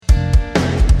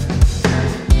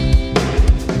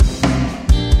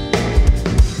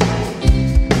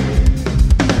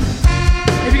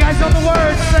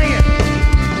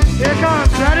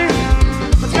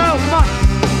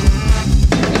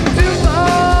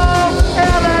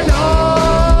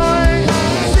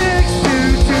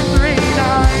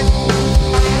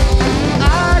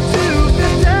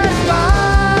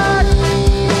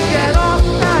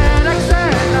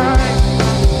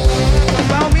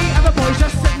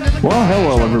Well,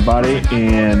 hello everybody,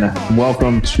 and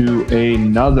welcome to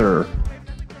another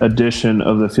edition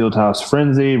of the Fieldhouse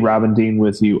Frenzy. Robin Dean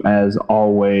with you as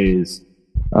always.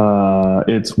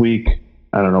 It's week,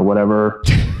 I don't know, whatever.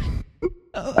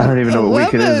 I don't even know what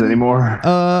week it is anymore.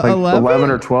 11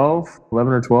 or 12?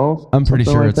 11 or 12? I'm pretty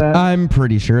sure like that. I'm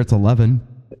pretty sure it's 11.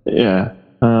 Yeah.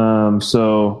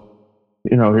 So,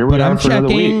 here we are for another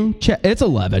week. It's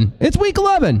 11. It's week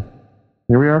 11.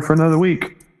 Here we are for another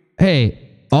week. Hey,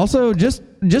 also we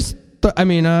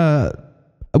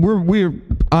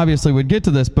obviously would get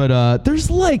to this, but there's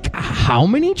like how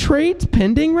many trades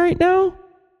pending right now?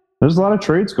 There's a lot of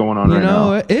trades going on right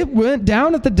now. It went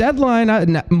down at the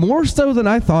deadline more so than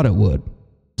I thought it would.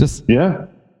 Yeah.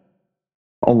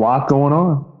 A lot going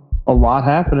on. A lot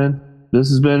happening. This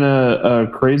has been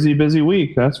a crazy busy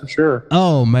week, that's for sure.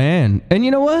 Oh, man. And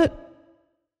you know what?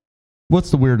 What's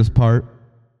the weirdest part?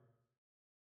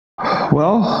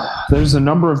 Well, there's a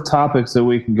number of topics that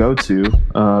we can go to.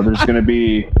 There's going to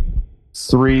be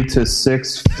 3 to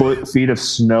 6 feet of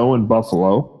snow in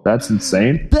Buffalo. That's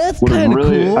insane. That's kind of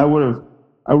cool.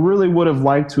 I really would have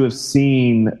liked to have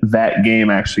seen that game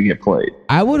actually get played.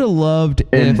 I would have loved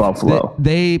in Buffalo.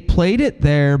 They played it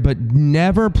there, but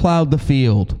never plowed the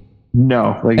field.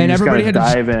 No, and everybody had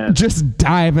dive in. Just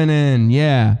diving in.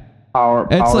 Yeah,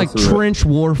 it's like trench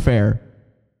warfare.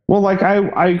 Well,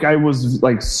 I was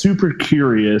super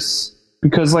curious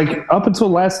because up until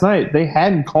last night they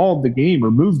hadn't called the game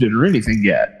or moved it or anything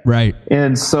yet. Right.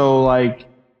 And so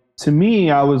to me,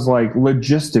 I was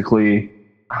logistically,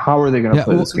 how are they going to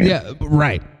play this game? Yeah,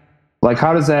 right.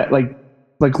 How does that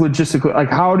logistically,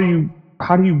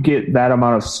 how do you get that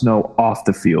amount of snow off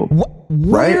the field?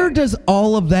 Where does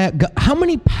all of that go? How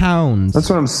many pounds? That's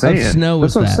what I'm saying. Of snow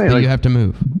is that you have to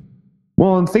move?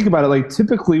 Well, and think about it.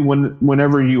 Typically,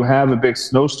 whenever you have a big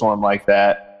snowstorm like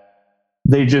that,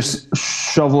 they just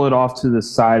shovel it off to the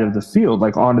side of the field,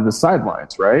 onto the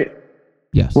sidelines, right?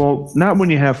 Yes. Well, not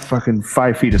when you have fucking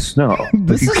 5 feet of snow.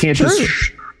 You can't just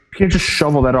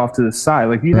shovel that off to the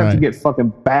side. You'd have to get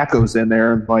fucking backhoes in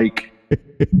there and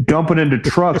dump it into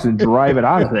trucks and drive it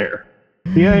out of there.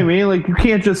 You know what I mean? You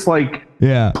can't just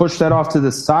push that off to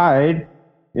the side.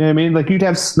 You know what I mean? You'd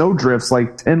have snow drifts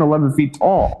 10, 11 feet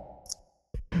tall.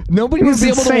 Nobody would be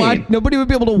able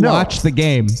to watch the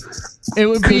game. It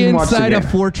would be inside a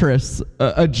fortress,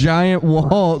 a giant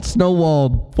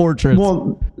snow-walled fortress.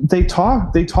 Well, they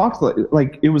talked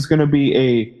like it was going to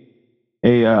be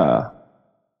a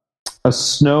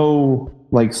snow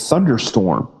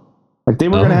thunderstorm. They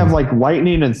were going to have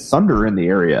lightning and thunder in the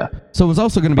area. So it was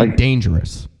also going to be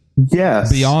dangerous.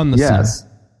 Yes. Beyond the snow.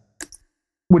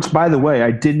 Which, by the way,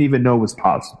 I didn't even know was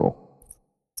possible.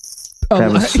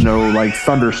 Have a snow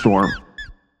thunderstorm,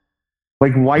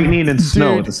 lightning and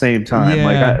snow at the same time.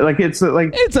 Yeah. It's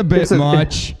a bit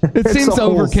much. It seems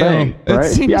overkill. Thing, right? It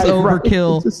seems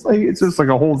overkill. Right. It's just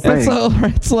a whole thing.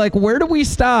 It's where do we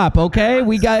stop? Okay,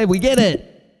 we get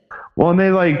it. Well, and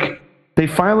they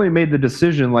finally made the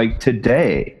decision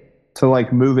today to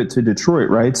move it to Detroit,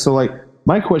 right? So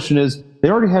my question is, they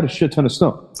already had a shit ton of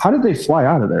snow. How did they fly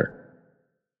out of there?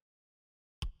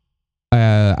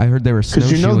 I heard they were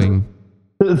snowshoeing.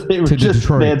 They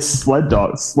had sled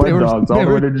dogs all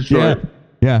the way to Detroit.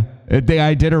 Yeah.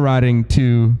 Iditarod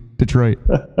to Detroit.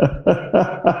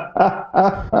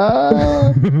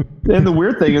 And the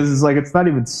weird thing is it's not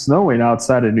even snowing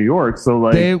outside of New York. So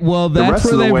that's the rest where of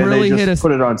the they way really they just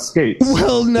put it on skates.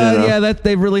 Well, no,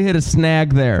 they really hit a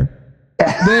snag there.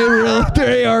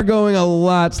 They are going a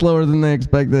lot slower than they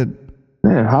expected.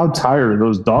 Man, how tired are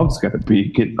those dogs going to be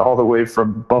getting all the way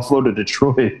from Buffalo to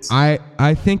Detroit?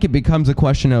 I think it becomes a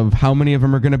question of how many of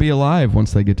them are going to be alive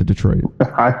once they get to Detroit.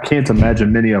 I can't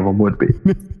imagine many of them would be.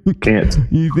 Can't.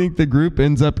 You think the group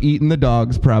ends up eating the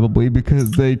dogs probably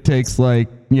because it takes 10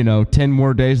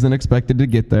 more days than expected to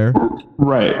get there.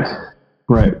 Right.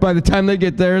 By the time they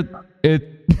get there,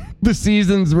 the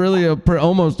season's really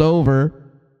almost over.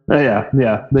 Yeah.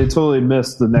 They totally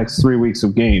missed the next 3 weeks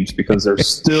of games because they're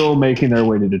still making their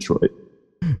way to Detroit.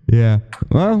 Yeah.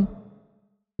 Well.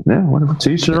 Yeah, whatever.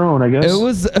 To each their own, I guess. It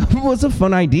was a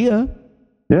fun idea.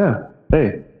 Yeah.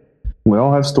 Hey, we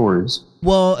all have stories.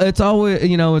 Well, it's always,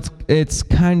 it's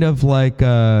kind of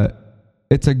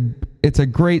it's a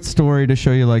great story to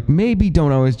show you maybe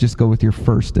don't always just go with your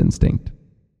first instinct.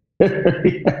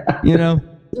 Yeah.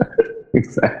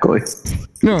 Exactly.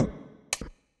 No.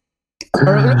 Or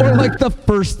the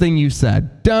first thing you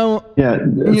said. Don't. Yeah.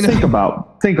 Think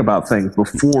about things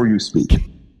before you speak.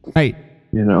 Right.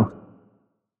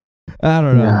 I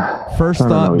don't know. Yeah, first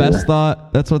thought, best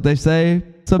thought. That's what they say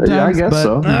sometimes. Yeah, I guess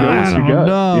so.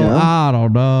 I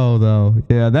don't know, though.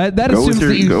 Yeah, that assumes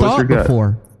that you thought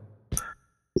before.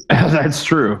 That's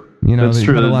true. That's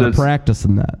true. Put a lot of practice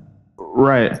in that.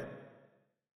 Right.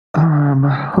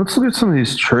 Let's look at some of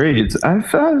these trades. I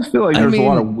feel like there's a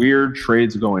lot of weird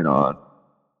trades going on.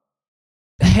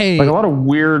 Hey, like a lot of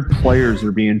weird players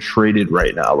are being traded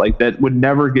right now. Like that would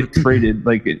never get traded.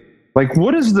 Like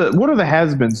what are the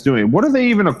has-beens doing? What are they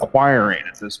even acquiring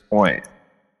at this point?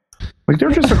 Like they're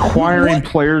just acquiring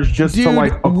players just to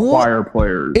like acquire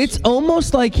players. It's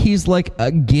almost like he's like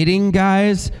getting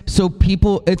guys. So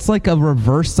people, it's like a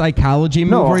reverse psychology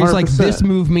move where he's like, this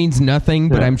move means nothing,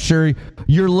 but I'm sure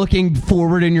you're looking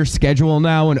forward in your schedule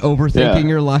now and overthinking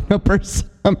your lineup or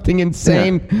something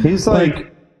insane. Yeah. He's like,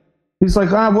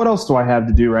 what else do I have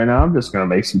to do right now? I'm just going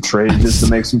to make some trades just to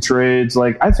make some trades.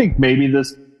 Like, I think maybe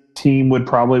this team would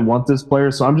probably want this player,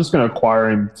 so I'm just going to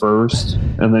acquire him first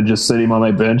and then just sit him on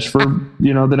my bench for,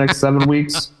 the next 7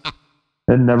 weeks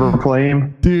and never play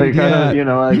him. Dude, we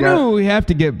have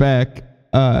to get back.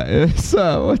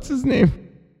 What's his name?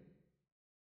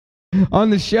 On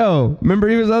the show. Remember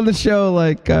he was on the show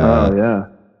like... oh, yeah.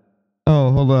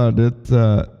 Oh, hold on. It's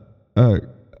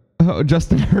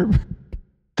Justin Herbert.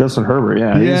 Justin Herbert,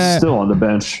 he's still on the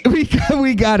bench. We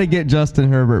got to get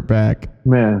Justin Herbert back.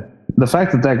 Man, the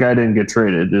fact that guy didn't get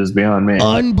traded is beyond me.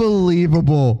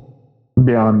 Unbelievable.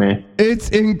 Beyond me. It's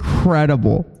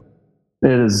incredible.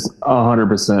 It is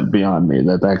 100% beyond me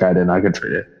that guy did not get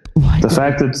traded. The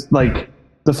fact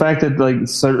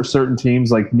that certain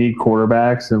teams like need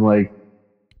quarterbacks and like,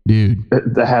 dude,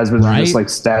 the has-beens are just like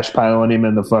stash piling him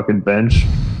in the fucking bench.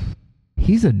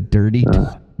 He's a dirty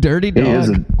dog. He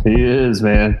is,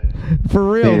 man. For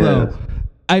real, though.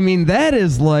 I mean, that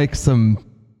is like some...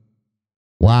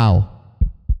 Wow.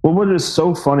 Well, what is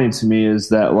so funny to me is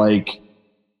that, like,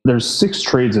 there's 6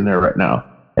 trades in there right now.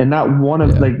 And not one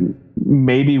of, like,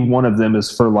 maybe one of them is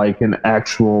for, like, an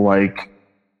actual, like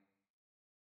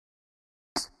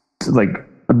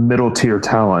a middle-tier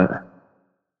talent.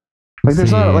 Like,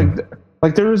 there's not,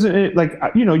 like, there isn't, like,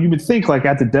 you would think, like,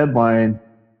 at the deadline...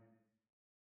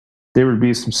 there would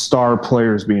be some star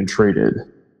players being traded.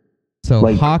 So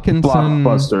like Hawkinson,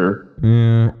 blockbuster.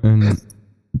 Yeah, and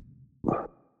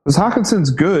because Hawkinson's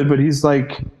good, but he's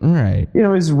like, right.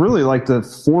 He's really like the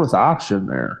 4th option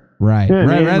there. Right,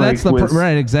 right. That's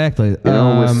right, exactly. With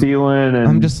Thielen, and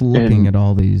I'm just looking at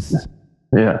all these.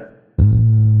 Yeah.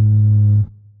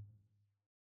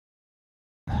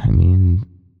 I mean,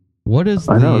 what is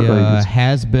the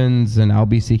has-beens and I'll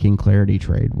be seeking clarity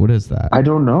trade? What is that? I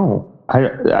don't know.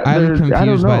 I'm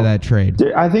confused by that trade.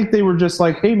 I think they were just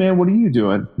like, hey, man, what are you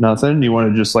doing? Nothing. You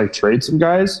want to just like trade some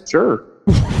guys? Sure.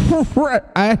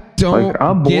 I don't like,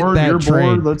 I'm bored. Get that you're trade.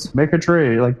 Bored. Let's make a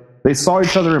trade. Like they saw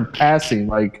each other in passing,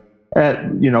 like at,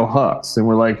 Huck's, and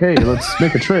we're like, hey, let's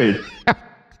make a trade.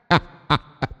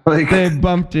 Like they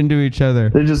bumped into each other.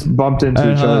 They just bumped into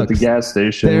each other at the gas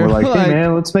station. We're like, hey,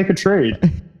 man, let's make a trade.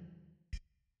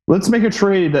 Let's make a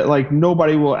trade that like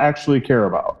nobody will actually care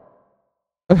about.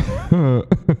 You know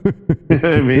what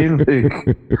I mean? Like,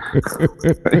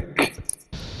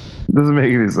 doesn't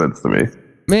make any sense to me,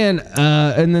 man.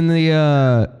 And then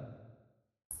the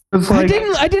it's like,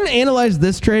 I didn't analyze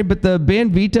this trade, but the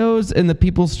Banvitos and the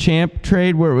People's Champ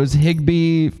trade where it was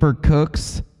Higbee for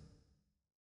Cooks,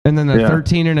 and then the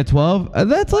 13 and a 12.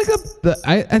 That's like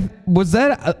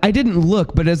I didn't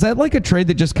look, but is that like a trade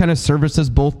that just kind of services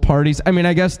both parties? I mean,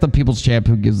 I guess the People's Champ,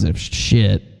 who gives a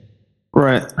shit,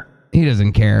 right? He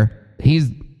doesn't care. He's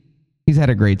had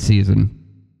a great season.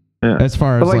 Yeah. As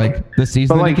far as like the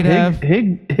season that he could have.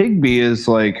 Higbee is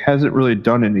like hasn't really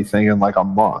done anything in like a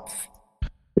month.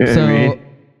 You know what I mean?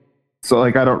 So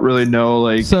like I don't really know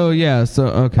like. So yeah. So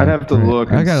okay. I'd have to look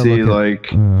and see like.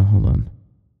 Hold on.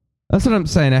 That's what I'm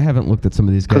saying. I haven't looked at some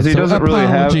of these guys. Because he doesn't really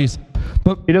have.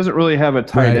 But he doesn't really have a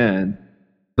tight end.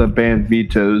 The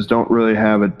Banvitos don't really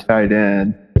have a tight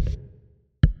end.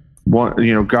 One,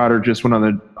 Goddard just went on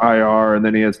the IR, and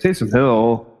then he has Taysom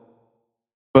Hill.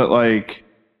 But like,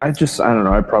 I don't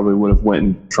know. I probably would have went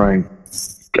and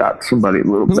got somebody a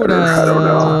little better. I don't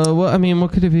know. Well, I mean,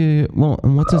 what could it be? Well,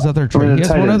 and what's his other trade? He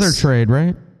has one other trade,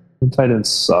 right? The tight ends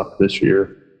suck this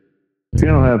year. If you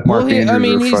don't have Mark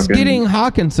Andrews, he's getting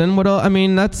Hawkinson. What else? I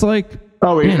mean, that's like.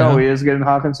 He is getting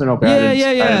Hawkinson. Okay.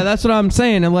 Yeah. That's what I'm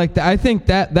saying, and like, I think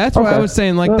that's what I was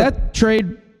saying. Like that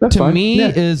trade. To me,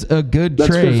 is a good trade.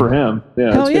 That's good for him.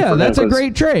 Yeah, hell yeah, that's a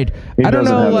great trade. I don't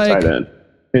know, like a tight end.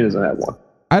 He doesn't have one.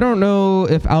 I don't know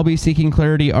if I'll be seeking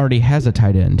clarity already has a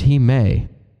tight end. He may.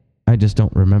 I just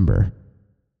don't remember.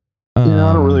 I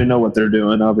don't really know what they're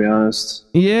doing. I'll be honest.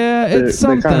 Yeah, it's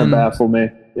something. They kind of baffle me.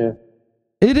 Yeah.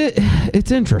 It's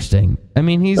interesting. I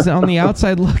mean, he's on the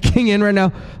outside looking in right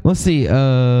now. Let's see.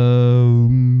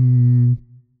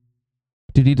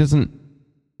 Dude, he doesn't.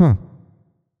 Huh.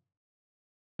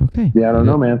 Okay. Yeah, I don't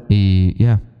know, man.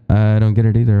 I don't get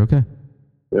it either. Okay.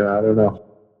 Yeah, I don't know.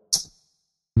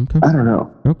 Okay. I don't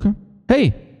know. Okay.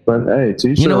 Hey. But hey,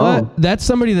 you know what? That's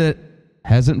somebody that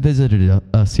hasn't visited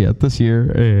us yet this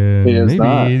year, and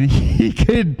maybe he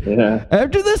could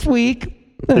after this week.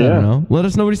 I don't know. Let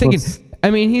us know what he's thinking.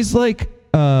 I mean, he's like,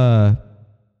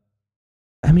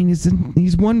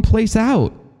 he's one place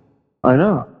out. I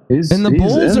know. And the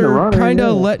Bulls are kind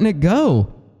of letting it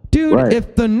go. Dude,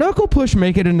 if the Knuckle Push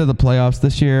make it into the playoffs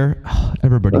this year,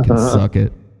 everybody can suck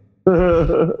it.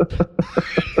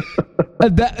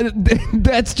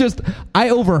 That's just, I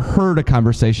overheard a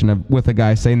conversation with a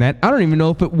guy saying that. I don't even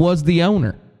know if it was the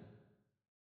owner.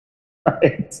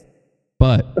 Right.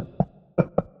 But,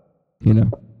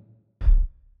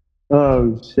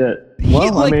 Oh, shit.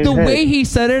 Well, way he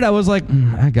said it, I was like,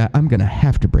 I'm going to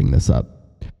have to bring this up.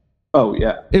 Oh,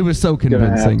 yeah. It was so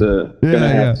convincing. Gonna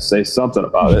have to say something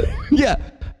about it. Yeah.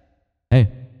 Hey,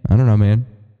 I don't know, man.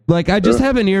 Like, I just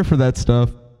have an ear for that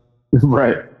stuff.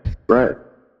 Right. Okay.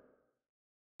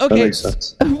 That makes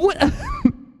sense.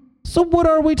 So what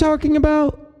are we talking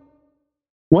about?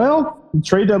 Well, the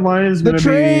trade deadline is going to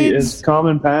be as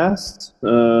common past.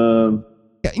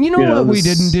 What we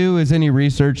didn't do is any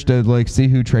research to see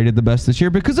who traded the best this year,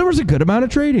 because there was a good amount of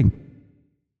trading.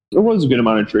 There was a good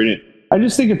amount of trading. I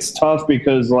just think it's tough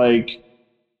because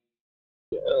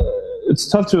it's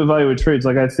tough to evaluate trades.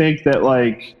 I think that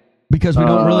because we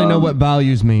don't really know what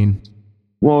values mean.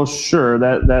 Well, sure,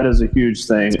 that is a huge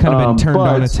thing. It's kind of been turned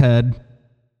on its head.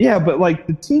 Yeah, but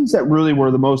the teams that really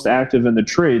were the most active in the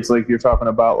trades, you're talking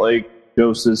about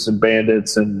Doses and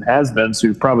Bandits and Has-Beens,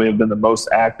 who probably have been the most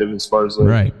active as far as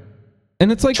right.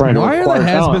 And it's why are the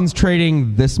Has-Beens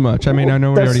trading this much? I mean, I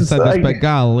know we already said this, but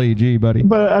golly, gee, buddy.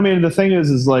 But I mean, the thing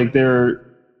is they're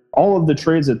all of the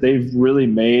trades that they've really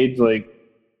made,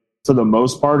 for the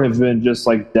most part, have been just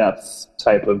depth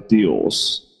type of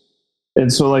deals.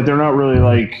 And so they're not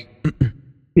really they're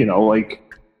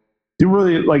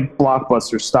really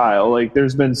blockbuster style.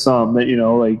 There's been some that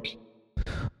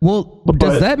Well,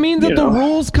 does that mean that the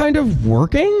rule's kind of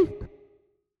working?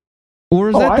 Or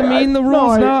does that mean the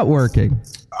rule's not working?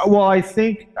 Well, I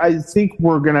think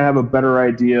we're going to have a better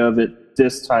idea of it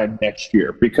this time next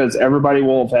year, because everybody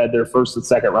will have had their first and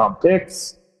second round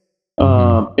picks.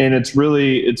 And it's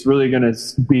really going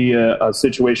to be a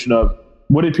situation of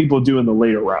what did people do in the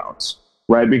later rounds,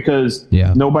 right? Because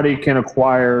nobody can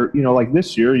acquire,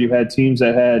 this year you had teams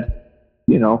that had,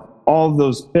 all of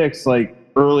those picks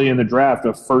early in the draft,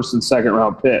 a first and second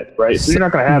round pick, right? So you're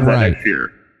not going to have that next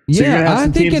year. So you're going to have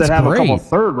some teams that have a couple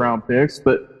third round picks,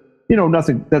 but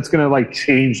nothing that's going to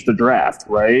change the draft,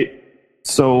 right?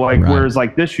 So whereas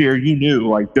this year you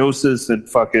knew Doses and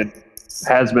fucking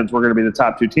Has-Beens were going to be the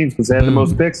top two teams because they had the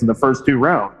most picks in the first two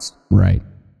rounds. Right.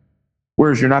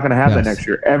 Whereas you're not going to have that next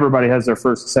year. Everybody has their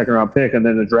first and second round pick, and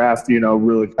then the draft,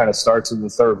 really kind of starts in the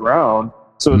third round.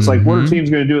 So it's what are teams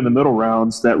going to do in the middle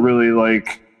rounds that really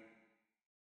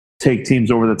take teams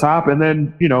over the top? And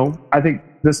then, I think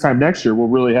this time next year we'll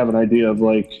really have an idea of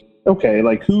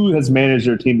who has managed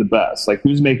their team the best,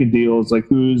 who's making deals,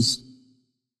 who's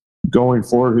going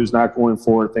forward, who's not going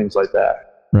forward, things like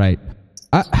that. Right.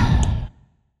 I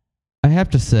have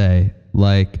to say,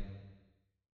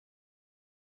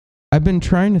 I've been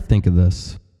trying to think of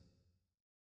this.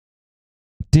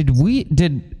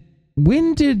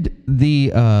 When did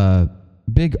the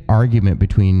big argument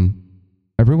between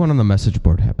everyone on the message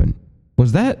board happen? Were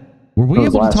we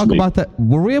able to talk about that?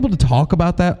 Were we able to talk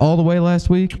about that all the way last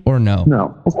week, or no?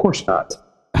 No, of course not.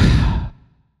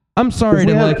 I'm sorry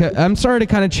to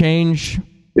kind of change.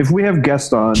 If we have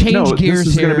guests on, gears this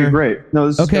is going to be great. No,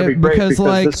 this is going to be great because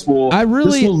this will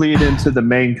lead into the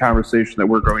main conversation that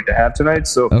we're going to have tonight.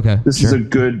 So this is a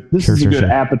good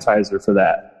appetizer for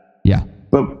that. Yeah.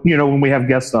 But when we have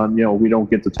guests on, we don't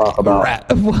get to talk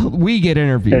about. Well, we get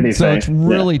interviewed, anything. So it's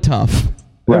really tough.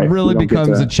 Right. It really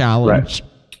becomes a challenge.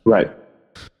 Right.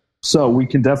 So we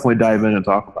can definitely dive in and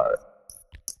talk about it.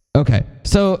 Okay.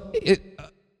 So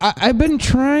I've been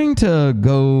trying to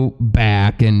go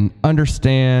back and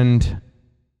understand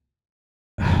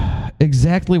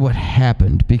exactly what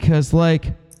happened, because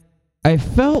I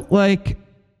felt like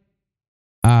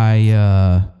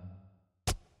I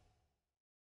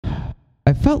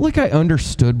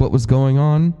understood what was going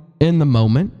on in the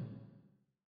moment.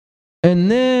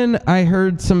 And then I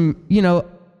heard some,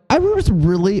 I was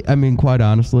really, quite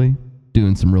honestly,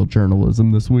 doing some real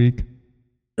journalism this week.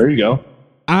 There you go.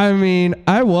 I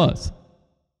was.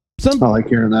 I like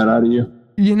hearing that out of you.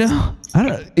 It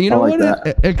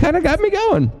kind of got me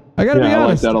going. I got to be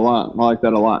honest. I like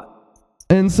that a lot.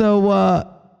 And so,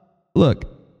 look,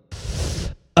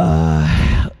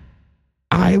 I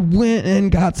I went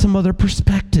and got some other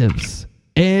perspectives,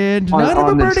 and not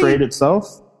on the trade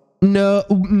itself. No,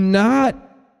 not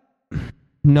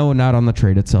on the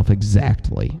trade itself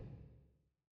exactly.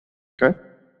 Okay.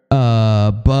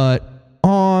 But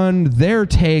on their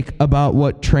take about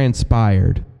what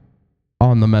transpired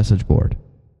on the message board.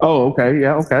 Oh, okay.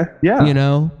 Yeah. Okay. Yeah. You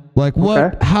know, like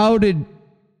what? Okay.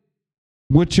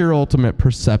 What's your ultimate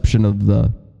perception of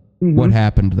what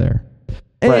happened there?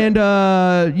 Right.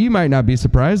 And you might not be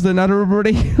surprised that not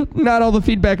all the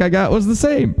feedback I got was the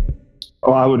same.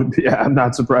 Oh, I'm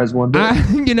not surprised one bit.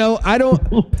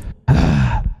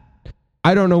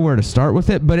 I don't know where to start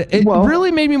with it, but it really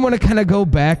made me want to kind of go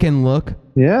back and look.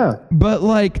 Yeah. But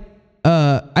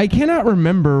I cannot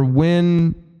remember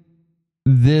when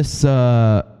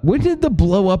when did the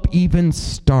blow up even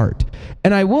start?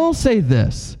 And I will say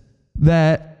this,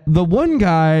 that the one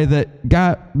guy that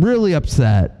got really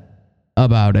upset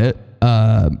about it,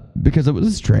 because it was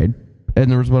his trade,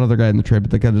 and there was one other guy in the trade, but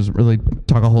that guy doesn't really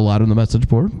talk a whole lot on the message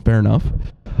board. Fair enough.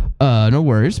 No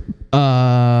worries.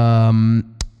 I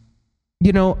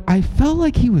felt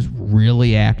like he was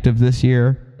really active this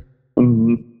year.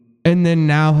 Mm-hmm. And then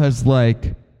now has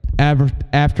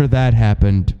after that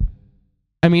happened,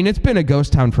 I mean, it's been a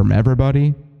ghost town from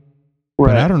everybody. Right.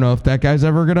 But I don't know if that guy's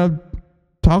ever going to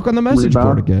talk on the message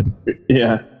board again.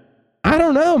 Yeah. I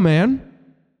don't know, man.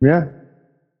 Yeah.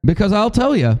 Because I'll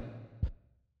tell you,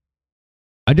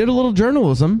 I did a little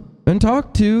journalism and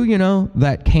talked to,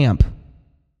 that camp.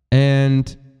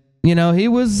 And, he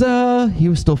was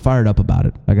still fired up about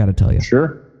it. I got to tell you.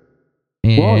 Sure.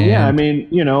 Well, yeah, I mean,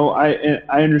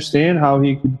 I understand how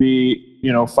he could be,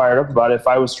 fired up about it. If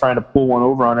I was trying to pull one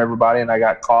over on everybody and I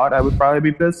got caught, I would probably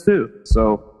be pissed too.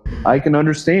 So I can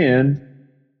understand,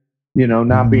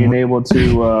 not being able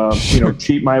to,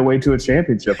 cheat my way to a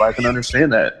championship. I can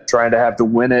understand that, trying to have to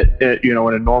win it, in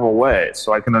a normal way.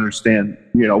 So I can understand,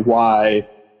 why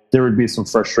there would be some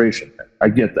frustration there. I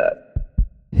get that.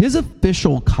 His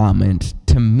official comment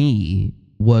to me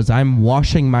was, "I'm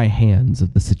washing my hands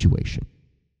of the situation."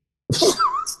 What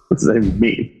does that even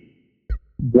mean?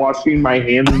 Washing my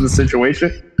hands of the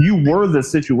situation? You were the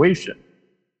situation.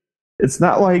 It's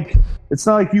not like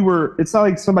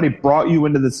somebody brought you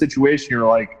into the situation. You're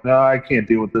like, no, I can't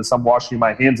deal with this. I'm washing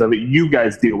my hands of it. You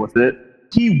guys deal with it.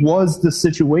 He was the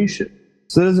situation.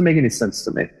 So it doesn't make any sense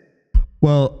to me.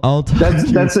 Well, I'll tell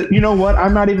you. That's it. You know what?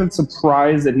 I'm not even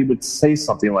surprised that he would say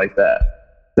something like that.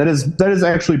 That is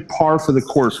actually par for the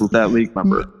course with that league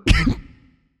member.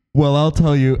 Well, I'll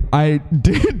tell you, I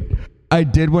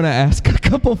did want to ask a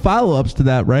couple follow-ups to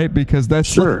that, right? Because that's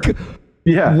sure.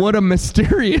 Yeah. What a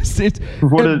mysterious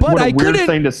what a weird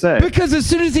thing to say. Because as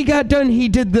soon as he got done, he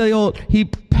did he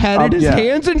patted his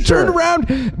hands and turned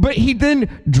around, but he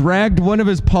then dragged one of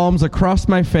his palms across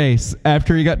my face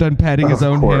after he got done patting his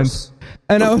own hands.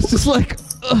 And I was just like,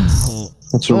 ugh.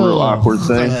 That's a real awkward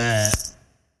thing.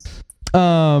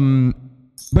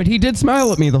 But he did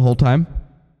smile at me the whole time.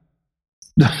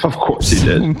 Of course he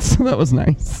did. So that was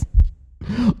nice.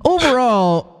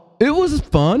 Overall, it was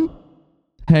fun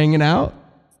hanging out.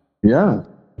 Yeah.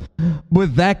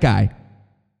 With that guy.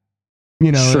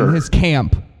 In his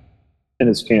camp. In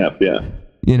his camp, yeah.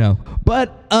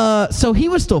 But so he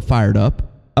was still fired up.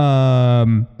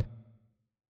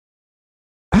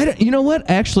 You know what?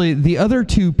 Actually, the other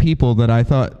two people that I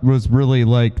thought was really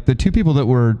the two people that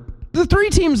were the three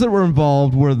teams that were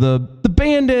involved were the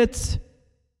Bandits,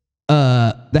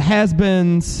 the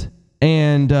Has-Beens,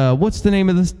 and what's the name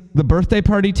of the birthday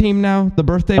party team now? The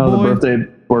birthday boy? The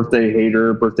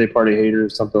birthday party hater,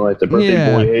 something like that.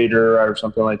 Birthday boy hater or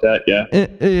something like that. Yeah.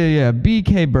 Yeah.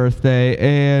 BK birthday.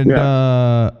 And,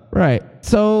 right.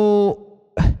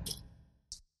 So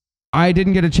I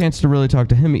didn't get a chance to really talk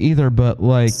to him either, but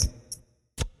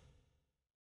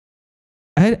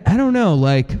I don't know,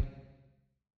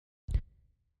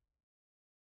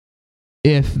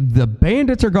 if the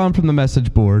Bandits are gone from the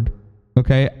message board,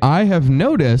 okay, I have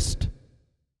noticed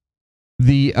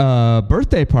the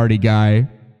birthday party guy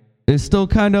is still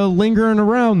kind of lingering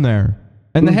around there.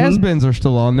 And the Has-Beens are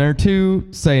still on there too,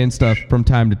 saying stuff from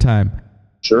time to time.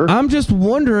 Sure. I'm just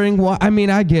wondering why. I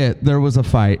mean, I get there was a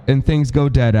fight and things go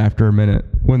dead after a minute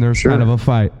when there's kind of a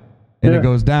fight and it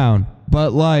goes down.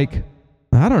 But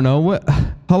I don't know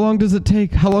how long does it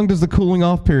take? How long does the cooling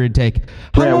off period take?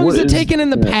 How long has it taken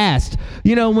in the past?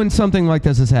 When something like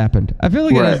this has happened? I feel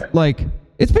like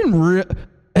it's been real.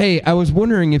 Hey, I was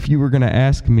wondering if you were going to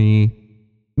ask me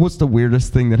what's the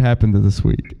weirdest thing that happened this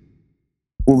week.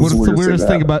 What's the weirdest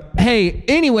thing about? Hey,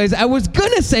 anyways, I was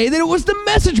gonna say that it was the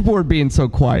message board being so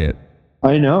quiet.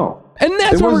 I know, and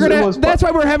that's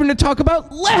why we're having to talk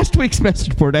about last week's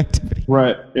message board activity.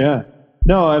 Right? Yeah.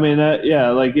 No, I mean,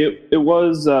 like it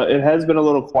was, it has been a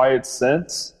little quiet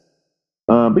since.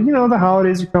 But the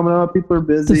holidays are coming up. People are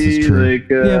busy. This is true.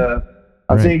 Yeah.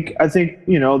 I think,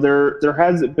 there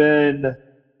hasn't been,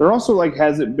 there also like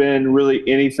hasn't been really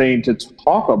anything to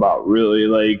talk about really.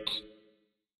 Like,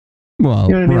 well,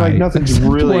 you know what I mean? Like nothing's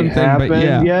really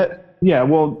happened yet. Yeah.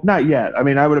 Well, not yet. I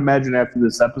mean, I would imagine after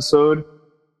this episode,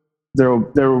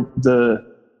 the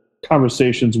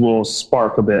conversations will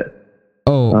spark a bit.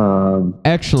 Oh,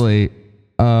 actually,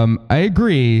 I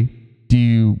agree. Do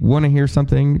you want to hear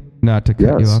something? Not to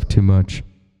cut you off too much.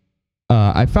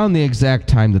 I found the exact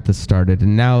time that this started,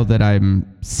 and now that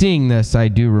I'm seeing this, I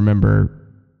do remember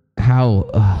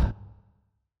how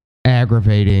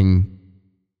aggravating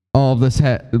all of this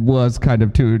was kind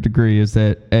of to a degree, is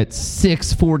that at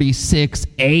 6:46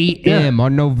 a.m.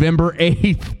 on November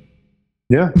 8th,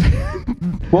 yeah.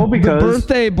 Well, because the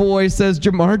birthday boy says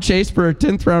Ja'Marr Chase for a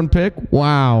 10th round pick.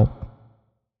 Wow.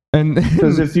 And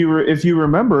because if you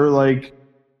remember, like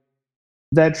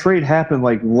that trade happened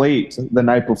like late the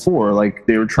night before, like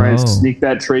they were trying to sneak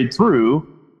that trade through,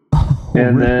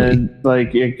 and really? Then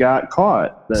like it got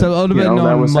caught. So it would have been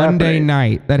on Monday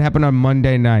night. That happened on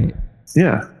Monday night.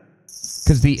 Yeah,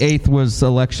 because the 8th was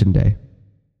election day.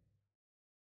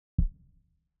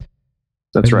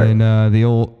 That's right. And the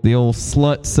old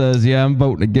slut says, "Yeah, I'm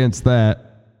voting against that."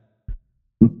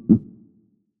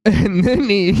 And then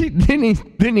he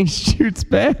shoots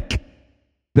back.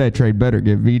 That trade better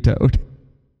get vetoed.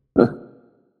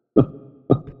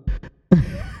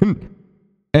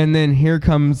 And then here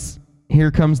comes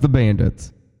the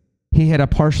Bandits. He had a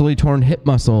partially torn hip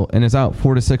muscle and is out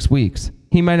 4 to 6 weeks.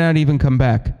 He might not even come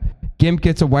back. Gimp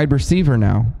gets a wide receiver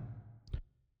now.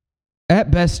 At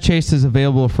best, Chase is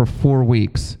available for 4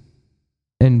 weeks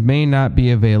and may not be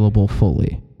available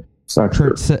fully. It's not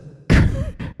true.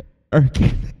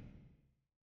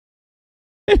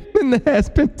 And the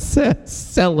has-been says,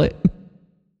 sell it.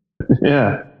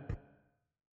 Yeah.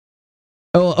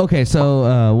 Oh, okay.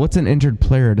 So what's an injured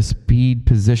player at a speed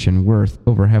position worth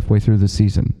over halfway through the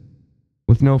season?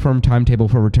 With no firm timetable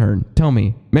for return. Tell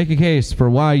me. Make a case for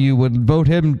why you would vote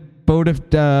it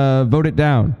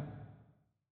down.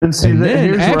 And see,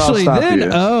 then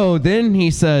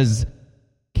he says,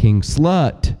 King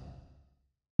Slut.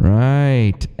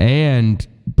 Right. And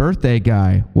birthday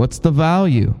guy. What's the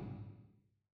value?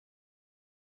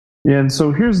 Yeah, and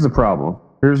so here's the problem.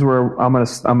 Here's where I'm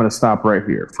gonna stop right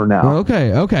here for now. Okay.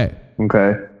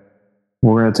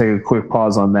 We're gonna take a quick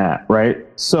pause on that, right?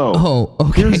 So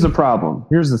here's the problem.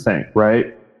 Here's the thing,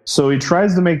 right? So he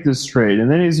tries to make this trade,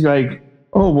 and then he's like,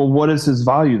 "Oh, well, what is his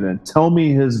value then? Tell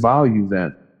me his value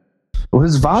then." Well,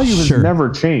 his value has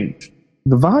never changed.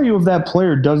 The value of that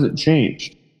player doesn't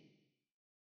change.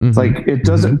 Mm-hmm. Like it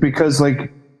doesn't because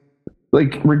like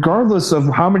regardless of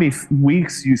how many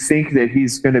weeks you think that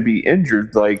he's going to be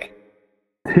injured, like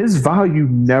his value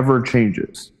never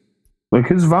changes. Like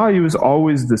his value is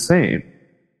always the same.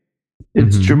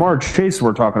 It's Ja'Marr Chase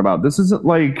we're talking about. This isn't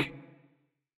like,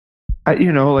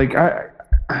 I'm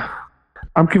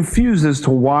confused as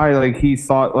to why like he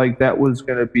thought like that was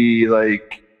going to be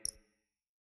like,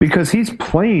 because he's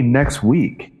playing next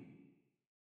week.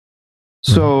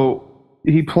 So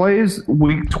he plays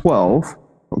week 12.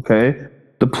 Okay.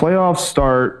 The playoffs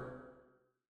start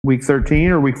week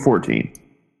 13 or week 14?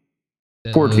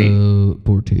 14.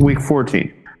 14. Week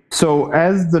 14. So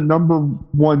as the number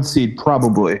 1 seed,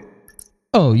 probably.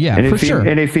 Oh, yeah, and sure.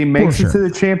 And if he makes it to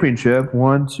the championship,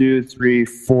 1, 2, 3,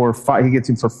 4, 5, he gets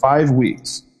him for 5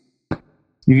 weeks.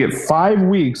 You get 5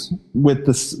 weeks with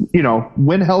this,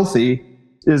 when healthy,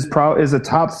 is a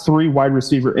top 3 wide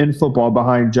receiver in football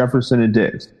behind Jefferson and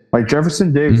Diggs. Like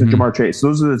Jefferson, Diggs, and Ja'Marr Chase.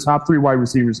 Those are the top 3 wide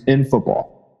receivers in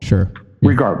football. Sure.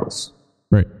 Regardless.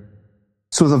 Right.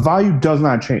 So the value does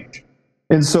not change.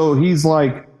 And so he's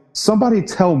like, somebody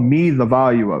tell me the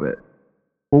value of it.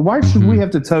 Well, why should we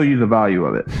have to tell you the value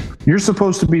of it? You're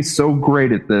supposed to be so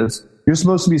great at this. You're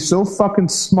supposed to be so fucking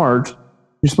smart.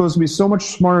 You're supposed to be so much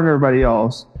smarter than everybody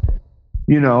else.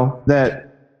 That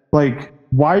like,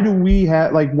 why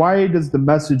does the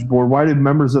message board, why do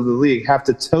members of the league have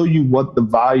to tell you what the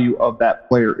value of that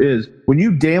player is when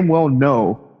you damn well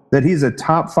know that he's a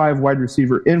top 5 wide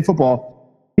receiver in football?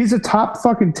 He's a top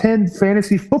fucking 10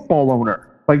 fantasy football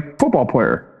football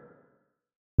player.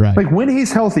 Right. Like when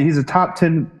he's healthy, he's a top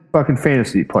 10 fucking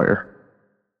fantasy player.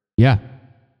 Yeah.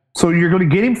 So you're going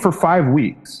to get him for 5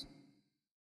 weeks.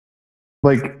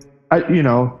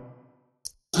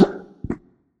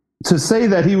 To say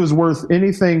that he was worth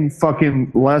anything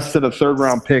fucking less than a 3rd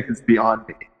round pick is beyond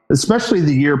me. Especially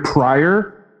the year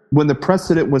prior when the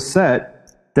precedent was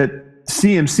set that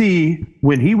CMC,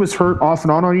 when he was hurt off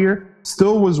and on all year,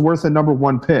 still was worth a number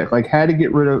one pick. Like had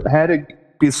to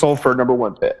be sold for a number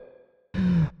one pick.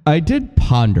 I did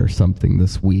ponder something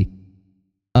this week.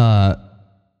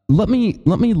 Let me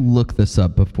look this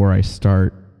up before I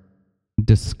start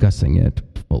discussing it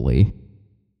fully.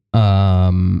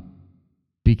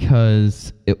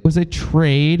 Because it was a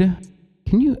trade.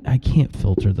 I can't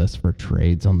filter this for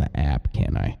trades on the app,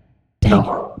 can I? Dang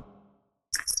it.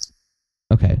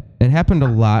 Okay. It happened a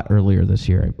lot earlier this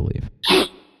year, I believe.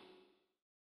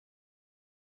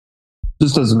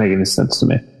 This doesn't make any sense to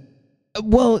me.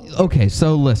 Well, okay,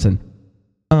 so listen.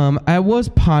 I was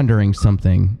pondering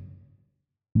something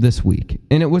this week,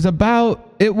 and it was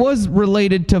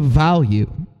related to value,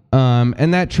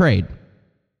 and that trade.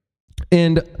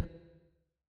 And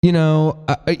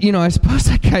I suppose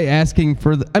that guy asking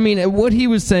for what he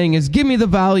was saying is give me the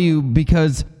value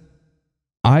because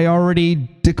I already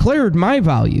declared my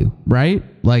value, right?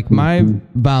 Like my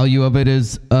value of it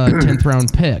is a 10th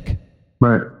round pick.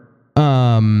 Right.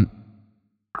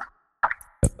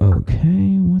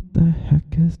 Okay, what the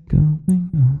heck is going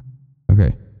on?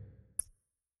 Okay.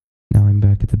 Now I'm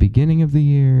back at the beginning of the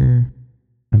year.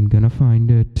 I'm going to find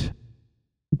it.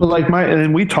 But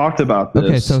and we talked about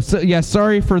this. Okay, so yeah,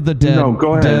 sorry for the dead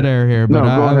air here, but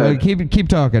go ahead. Keep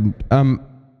talking.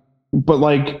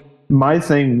 But my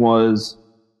thing was,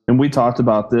 and we talked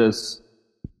about this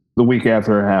the week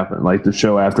after it happened, like the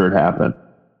show after it happened,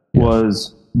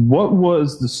 was what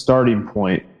was the starting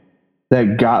point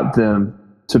that got them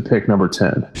to pick number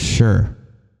 10? Sure.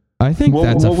 I think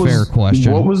that's a fair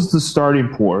question. What was the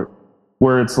starting point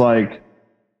where it's like,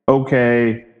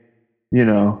 okay,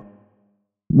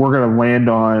 we're going to land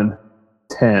on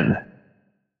 10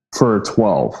 for a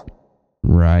 12.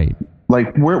 Right.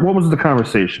 What was the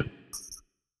conversation?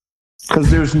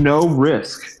 Because there's no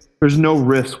risk. There's no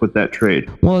risk with that trade.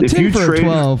 Well, if 10 for a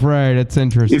 12, right, it's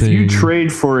interesting. If you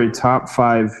trade for a top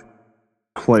 5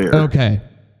 player, okay,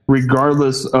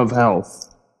 regardless of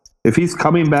health, if he's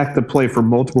coming back to play for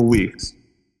multiple weeks,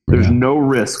 there's no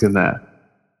risk in that.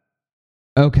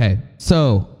 Okay,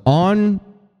 so on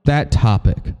that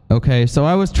topic, okay, so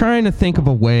I was trying to think of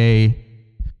a way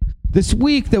this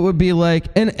week that would be like,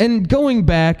 and going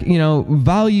back,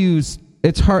 values,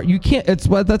 it's hard, that's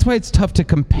why it's tough to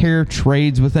compare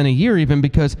trades within a year even,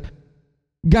 because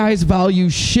guys'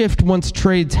 values shift once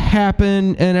trades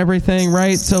happen and everything,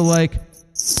 right? So one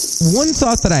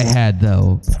thought that I had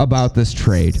though about this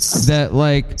trade that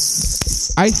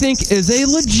I think is a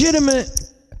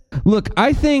legitimate look,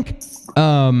 I think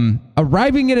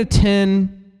arriving at a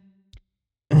 10,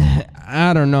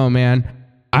 I don't know, man.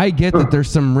 I get that there's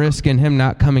some risk in him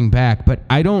not coming back, but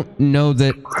I don't know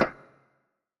that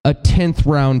a 10th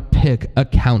round pick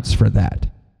accounts for that.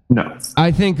 No.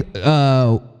 I think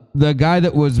the guy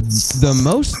that was the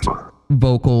most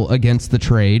vocal against the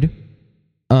trade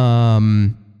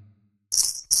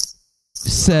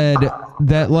said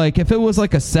that if it was a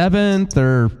 7th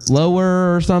or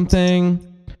lower or something,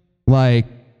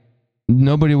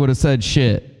 nobody would have said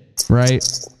shit, right?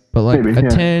 But maybe,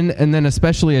 10 and then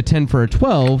especially a 10 for a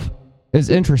 12 is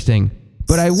interesting.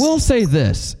 But I will say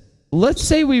this. Let's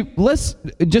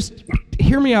just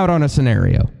hear me out on a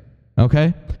scenario.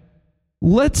 Okay?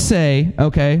 Let's say,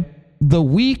 the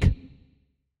week,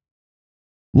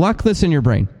 lock this in your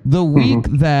brain. The week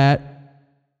that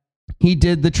he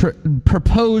did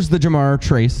proposed the Ja'Marr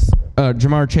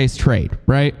Chase trade,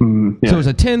 right? Yeah. So it was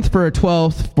a 10th for a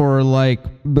 12th for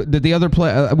did the other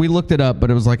play? We looked it up,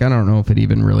 but it was I don't know if it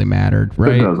even really mattered,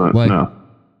 right? It doesn't.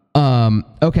 No.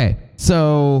 Okay.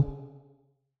 So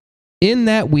in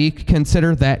that week,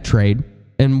 consider that trade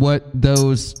and what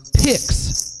those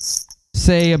picks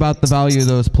say about the value of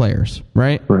those players,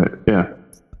 right? Right. Yeah.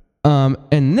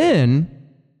 And then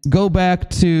go back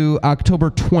to October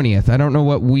 20th. I don't know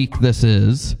what week this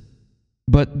is,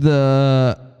 but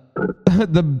the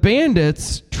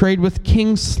Bandits trade with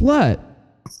King Slut,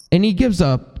 and he gives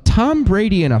up Tom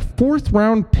Brady and a 4th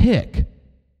round pick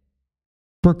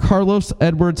for Carlos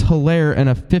Edwards-Helaire and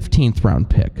a 15th round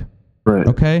pick. Right.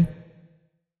 Okay?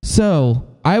 So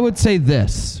I would say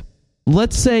this.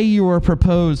 Let's say you were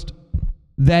proposed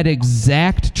that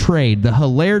exact trade, the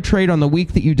Helaire trade on the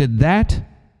week that you did that,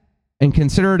 and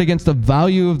consider it against the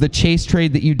value of the Chase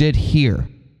trade that you did here.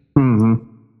 Mm-hmm.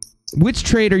 Which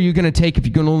trade are you going to take if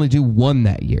you can only do one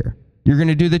that year? You're going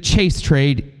to do the Chase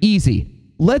trade, easy.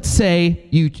 Let's say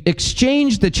you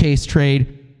exchange the Chase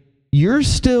trade, you're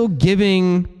still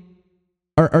giving,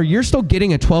 or you're still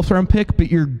getting a 12th round pick, but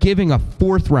you're giving a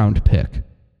 4th round pick.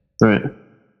 Right.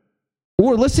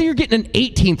 Or let's say you're getting an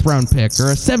 18th round pick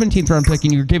or a 17th round pick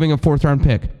and you're giving a 4th round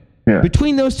pick.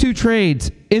 Between those two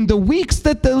trades, in the weeks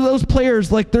that those players,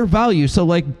 like, their value, so,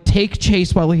 like, take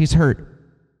Chase while he's hurt,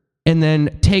 and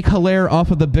then take Hilaire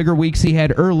off of the bigger weeks he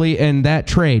had early in that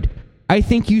trade, I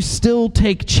think you still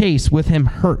take Chase with him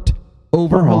hurt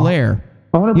over Hilaire.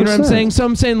 100%. You know what I'm saying? So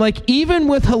I'm saying, like, even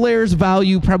with Hilaire's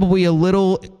value probably a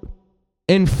little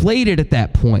inflated at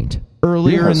that point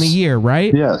earlier in the year,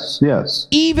 right? Yes.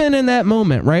 Even in that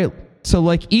moment, right? So,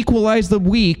 like, equalize the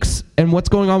weeks and what's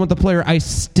going on with the player. I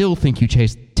still think you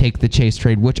take the Chase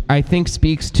trade, which I think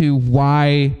speaks to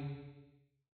why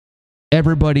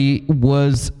everybody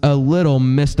was a little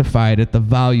mystified at the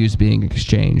values being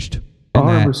exchanged in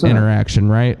 100%. That interaction,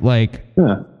 right? Like,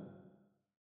 yeah.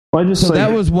 Well, so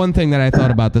that was one thing that I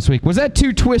thought about this week. Was that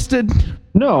too twisted?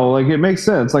 No, like, it makes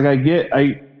sense. Like, I get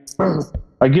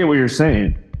what you're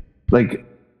saying. Like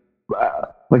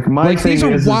my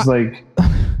thing is like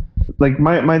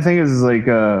my thing is like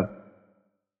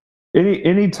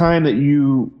any time that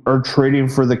you are trading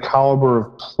for the caliber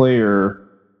of player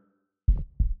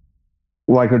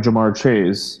like a Ja'Marr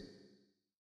Chase,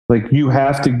 like, you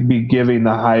have to be giving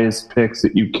the highest picks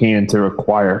that you can to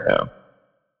acquire him.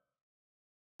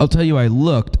 I'll tell you, I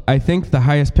looked. I think the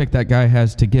highest pick that guy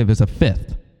has to give is a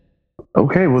 5th.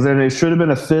 Okay, well then it should have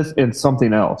been a 5th and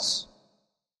something else.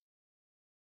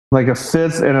 Like a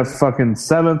 5th and a fucking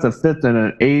 7th, a 5th and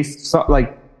an 8th. So,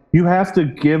 like, you have to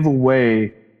give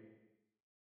away.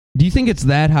 Do you think it's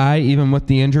that high, even with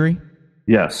the injury?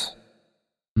 Yes.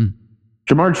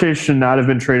 Ja'Marr Chase should not have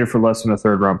been traded for less than a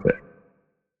 3rd-round pick.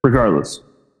 Regardless.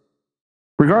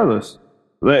 The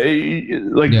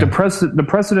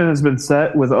precedent has been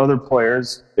set with other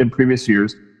players in previous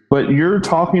years, but you're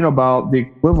talking about the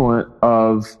equivalent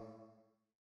of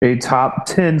a top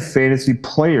 10 fantasy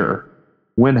player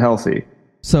when healthy.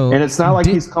 And it's not like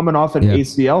he's coming off an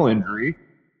ACL injury.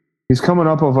 He's coming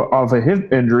up of a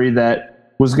hip injury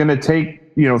that was going to take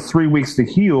 3 weeks to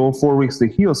heal, 4 weeks to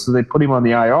heal. So they put him on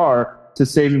the IR to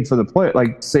save him for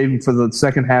save him for the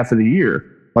second half of the year.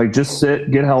 Like, just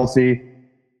sit, get healthy.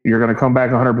 You're going to come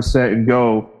back 100% and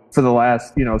go for the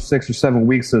last 6 or 7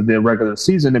 weeks of the regular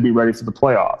season to be ready for the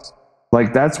playoffs.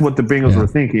 Like, that's what the Bengals were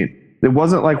thinking. It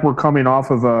wasn't like we're coming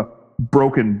off of a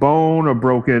broken bone, a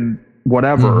broken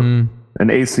whatever, an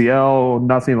ACL,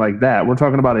 nothing like that. We're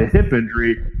talking about a hip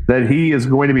injury that he is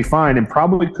going to be fine and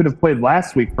probably could have played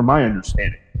last week, from my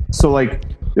understanding. So, like,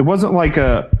 it wasn't like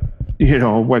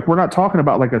like, we're not talking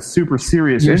about like a super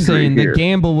serious injury. You're saying the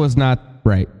gamble was not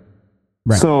right.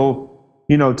 So,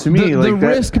 to me, the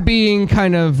risk being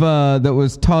kind of that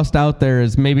was tossed out there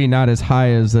is maybe not as high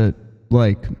as it,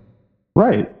 like.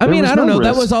 Right. I mean, I don't know.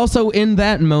 Risk. That was also in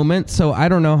that moment, so I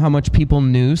don't know how much people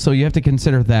knew. So you have to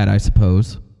consider that, I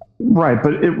suppose. Right,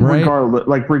 but regardless.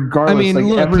 I mean,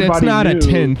 like, look, it's not a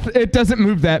 10th. It doesn't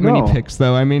move that many picks,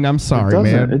 though. I mean, I'm sorry,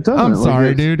 man. It doesn't. I'm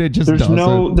sorry, dude. It just doesn't.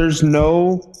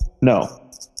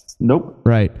 Nope.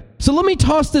 Right. So let me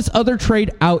toss this other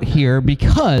trade out here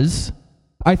because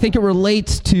I think it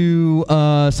relates to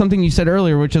something you said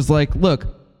earlier, which is like, look,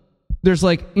 there's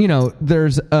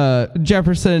there's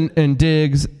Jefferson and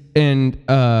Diggs and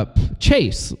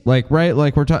Chase, right?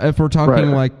 Like if we're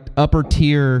talking like upper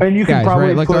tier, and you can guys,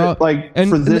 probably right? put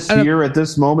for this year at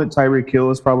this moment, Tyreek Hill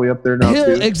is probably up there now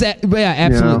too. Exactly. Yeah,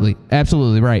 absolutely,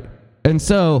 absolutely right. And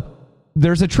so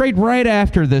there's a trade right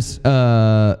after this,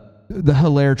 the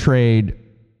Hilaire trade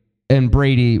and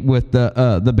Brady with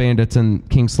the Bandits and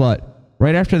King Slut.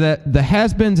 Right after that, the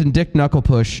Has-Beens and Dick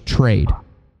Knucklepush trade.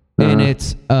 And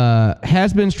it's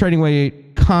Has-Beens trading away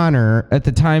Connor at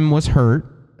the time was hurt.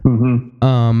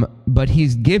 But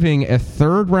he's giving a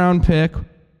 3rd-round pick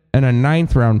and a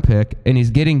 9th-round pick, and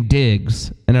he's getting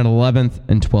Diggs and an 11th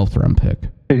and 12th-round pick.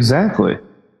 Exactly.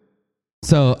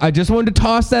 So I just wanted to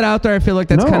toss that out there. I feel like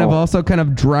that's kind of also kind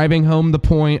of driving home the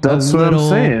point. That's what I'm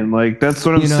saying. Like, that's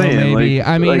what I'm saying. Maybe. Like,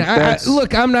 I mean, like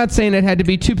look, I'm not saying it had to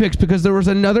be 2 picks because there was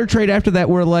another trade after that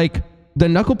where, like, the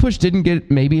Knucklepush didn't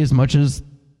get maybe as much as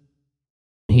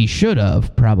he should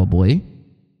have, probably.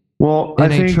 Well,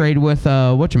 in a trade with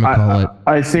whatchamacallit?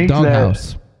 I think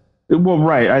Doghouse.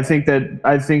 Right. I think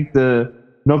the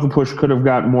Knucklepush could have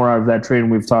gotten more out of that trade,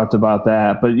 and we've talked about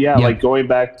that. But like going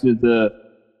back to the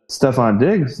Stephon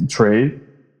Diggs trade,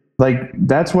 like,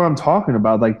 that's what I'm talking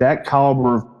about. Like, that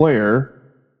caliber of player,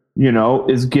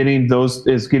 is getting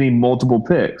multiple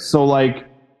picks. So, like,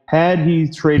 had he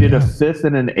traded a 5th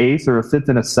and an 8th or a 5th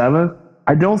and a 7th,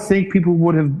 I don't think people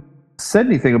would have said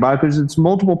anything about it because it's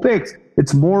multiple picks.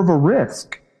 It's more of a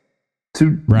risk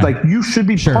like, you should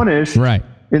be punished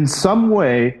in some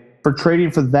way for trading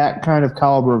for that kind of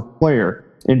caliber of player.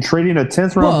 And trading a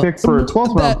 10th round pick for a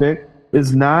 12th round pick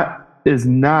is not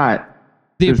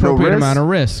the appropriate amount of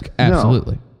risk.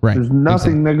 Absolutely. Right. There's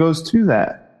nothing that goes to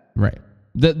that. Right.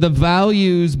 The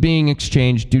values being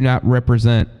exchanged do not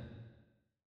represent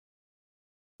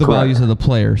the values of the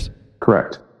players.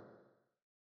 Correct.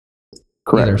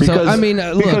 Because, so I mean,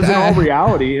 look, because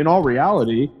in all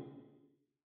reality,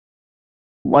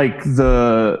 like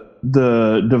the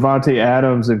Davante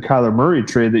Adams and Kyler Murray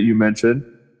trade that you mentioned,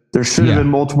 there should have been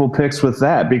multiple picks with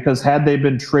that, because had they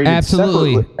been traded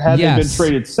separately,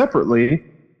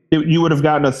 you would have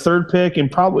gotten a third pick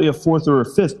and probably a fourth or a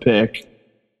fifth pick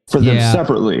for them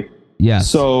separately. Yes.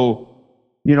 So,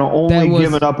 only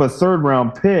giving up a third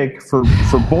round pick for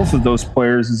both of those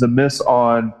players is a miss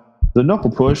on the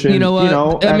knuckle push. And, you know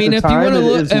what? I mean, if you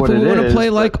want to play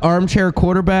like armchair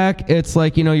quarterback, it's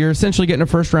like, you're essentially getting a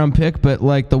first round pick, but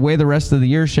like the way the rest of the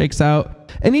year shakes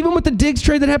out. And even with the Diggs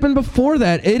trade that happened before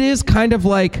that, it is kind of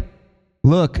like,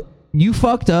 look, you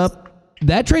fucked up.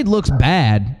 That trade looks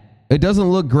bad. It doesn't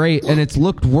look great, and it's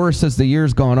looked worse as the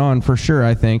year's gone on, for sure,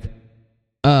 I think.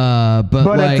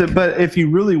 But if you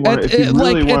really want, at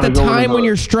the time when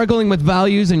you're struggling with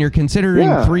values and you're considering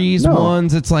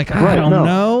ones, it's like, I don't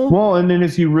know. Well, and then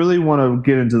if you really want to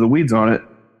get into the weeds on it,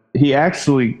 he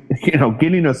actually,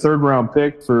 getting a third round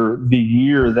pick for the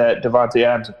year that Davante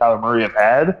Adams and Kyler Murray have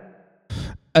had,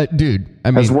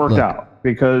 has worked out,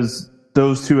 because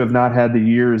those two have not had the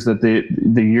year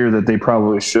that they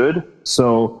probably should.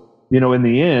 So, in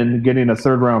the end, getting a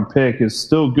third round pick is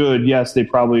still good. Yes, they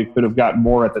probably could have gotten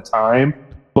more at the time,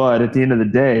 but at the end of the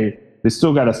day, they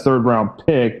still got a third round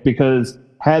pick, because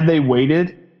had they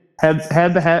waited, had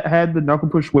the knuckle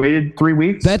push waited 3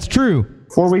 weeks, that's true,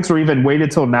 4 weeks, or even waited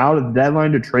till now to the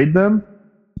deadline to trade them,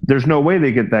 there's no way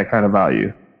they get that kind of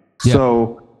value. Yeah.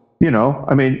 So,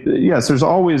 I mean, yes, there's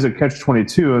always a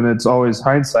catch-22, and it's always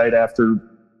hindsight after,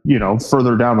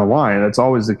 further down the line. That's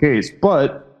always the case.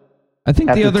 But I think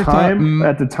at the time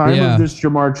of this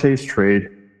Ja'Marr Chase trade,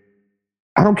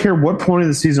 I don't care what point of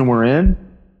the season we're in.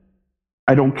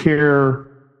 I don't care.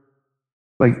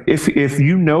 Like, if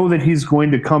you know that he's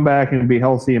going to come back and be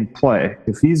healthy and play,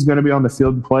 if he's going to be on the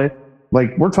field and play,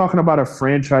 like, we're talking about a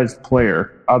franchise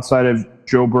player outside of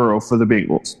Joe Burrow for the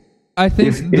Bengals. I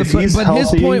think, his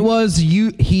point was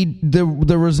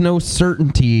there was no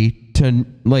certainty to,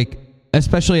 like,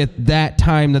 especially at that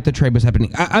time that the trade was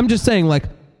happening. I'm just saying, like,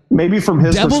 maybe from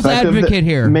his devil's advocate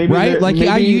here, right? Like,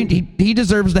 he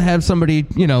deserves to have somebody,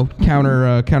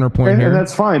 counterpoint here, and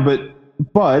that's fine.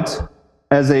 But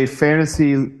as a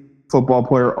fantasy football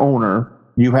player owner,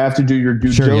 you have to do your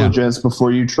due diligence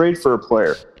before you trade for a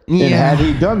player. Yeah. And had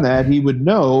he done that, he would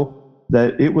know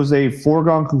that it was a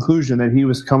foregone conclusion that he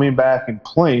was coming back and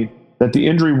playing, that the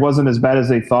injury wasn't as bad as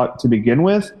they thought to begin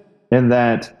with, and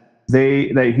that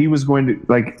he was going to,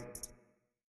 like,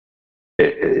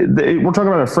 we're talking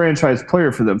about a franchise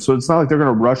player for them, so it's not like they're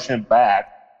going to rush him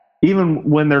back, even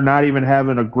when they're not even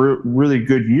having a really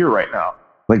good year right now.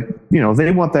 Like,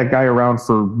 they want that guy around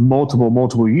for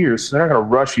multiple years, so they're not going to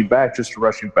rush you back just to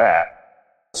rush you back.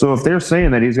 So if they're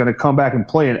saying that he's going to come back and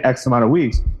play in X amount of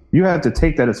weeks, you have to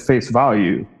take that as face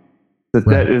value,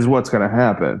 that is what's going to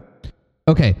happen.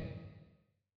 Okay.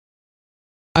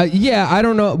 I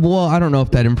don't know. Well, I don't know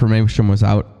if that information was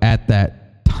out at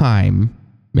that time,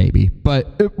 maybe, but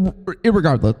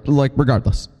regardless.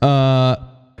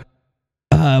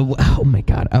 Oh my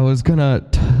God, I was gonna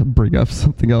bring up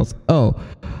something else. Oh,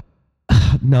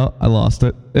 no, I lost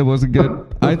it. It wasn't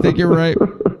good. I think you're right.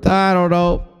 I don't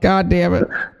know. God damn it.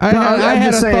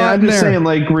 I'm just saying,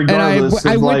 like, regardless.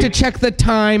 I went to check the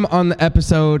time on the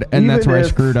episode, and that's where I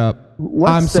screwed up.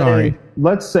 I'm sorry.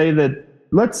 Let's say that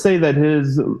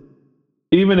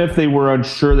even if they were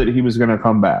unsure that he was going to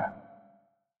come back,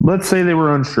 let's say they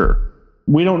were unsure.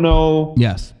 We don't know.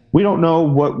 Yes. We don't know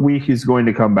what week he's going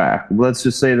to come back. Let's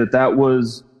just say that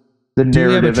was the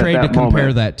narrative. Do we have a trade to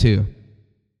compare that to?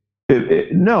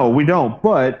 No, we don't.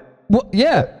 But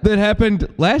that happened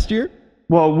last year.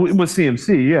 Well, with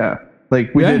CMC, yeah.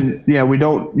 Like, we didn't. Yeah, we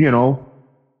don't.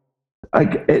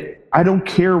 I don't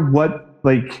care what.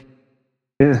 Like,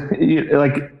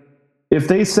 if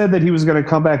they said that he was going to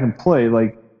come back and play,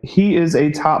 like, he is a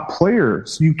top player.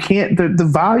 So you can't. The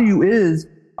value is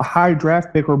a high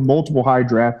draft pick or multiple high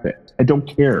draft picks. I don't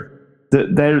care.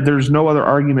 There's no other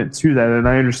argument to that, and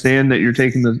I understand that you're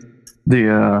taking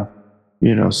the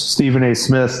Stephen A.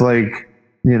 Smith,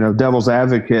 devil's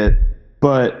advocate,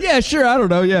 but yeah, sure, I don't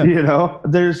know, yeah,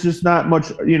 there's just not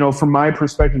much, from my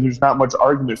perspective, there's not much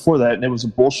argument for that, and it was a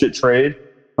bullshit trade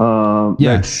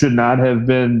that should not have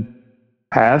been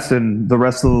passed, and the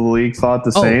rest of the league thought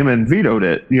the same and vetoed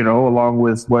it, along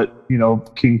with what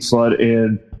King Slut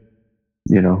and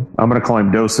I'm going to call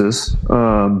him Doses.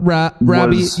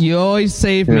 Robbie, you always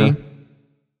save me.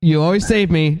 You always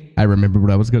save me. I remember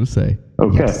what I was going to say.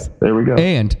 Okay, yes. There we go.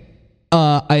 And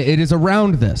it is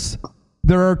around this.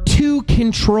 There are two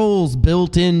controls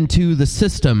built into the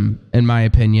system, in my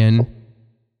opinion,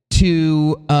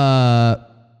 to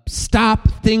stop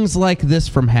things like this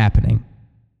from happening.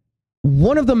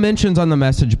 One of the mentions on the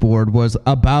message board was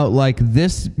about like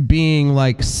this being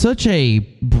like such a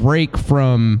break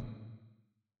from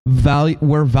value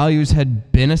where values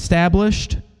had been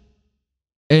established,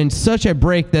 and such a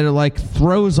break that it like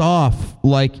throws off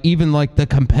like even like the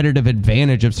competitive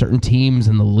advantage of certain teams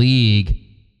in the league.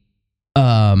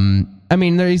 I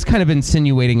mean, he's kind of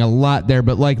insinuating a lot there,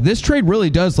 but like this trade really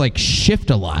does like shift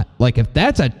a lot. Like if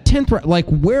that's a 10th, like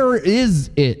where is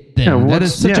it then? Yeah, that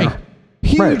is such a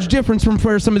huge difference from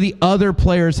where some of the other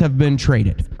players have been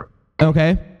traded.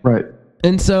 Okay? Right.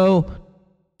 And so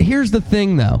here's the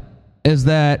thing though, is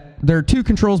that there are two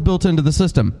controls built into the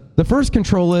system. The first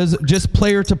control is just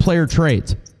player to player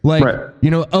trades. Like,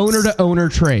 owner to owner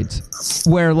trades.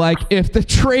 Where like if the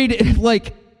trade,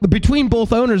 like, between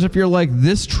both owners, if you're like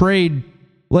this trade,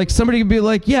 like somebody could be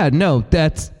like, yeah, no,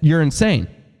 you're insane.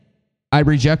 I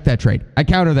reject that trade. I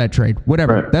counter that trade.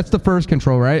 Whatever. Right. That's the first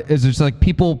control, right? Is just like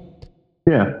people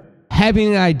having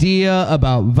an idea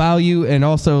about value and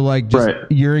also like just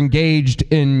you're engaged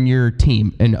in your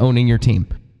team and owning your team.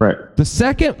 Right. The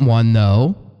second one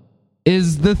though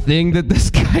is the thing that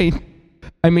this guy,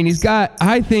 I mean, he's got,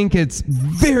 I think it's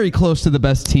very close to the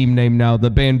best team name now, the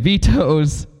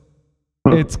Banditos.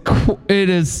 It's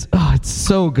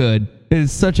so good. It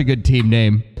is such a good team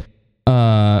name.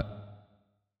 But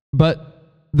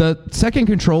the second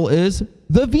control is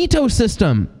the veto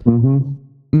system.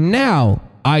 Mm-hmm. Now,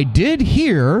 I did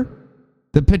hear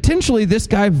that potentially this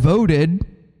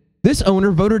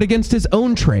owner voted against his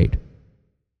own trade.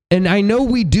 And I know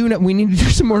we need to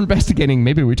do some more investigating.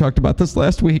 Maybe we talked about this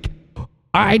last week.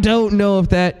 I don't know if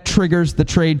that triggers the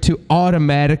trade to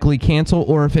automatically cancel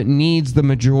or if it needs the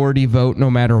majority vote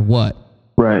no matter what.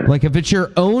 Right. Like if it's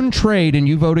your own trade and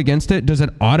you vote against it, does it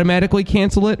automatically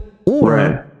cancel it?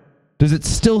 Or does it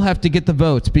still have to get the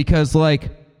votes? Because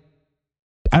like,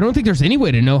 I don't think there's any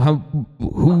way to know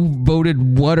who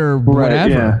voted what or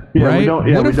whatever. Yeah. Right?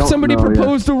 What if somebody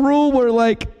proposed a rule where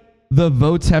like the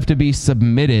votes have to be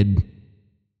submitted,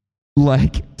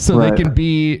 like so they can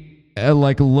be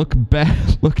looked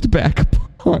back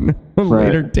upon a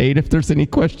later date if there's any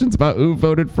questions about who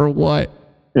voted for what.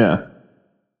 Yeah.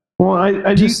 Well,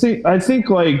 I think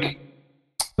like,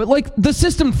 but like the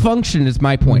system function is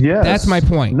my point. Yes. That's my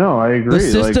point. No, I agree. The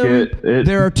system,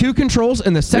 there are two controls,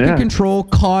 and the second control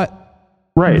caught.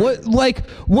 Right.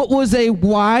 What was a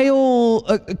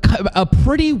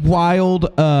pretty wild.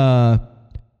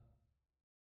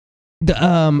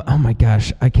 Oh my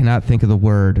gosh, I cannot think of the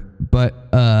word, but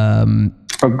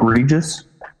egregious?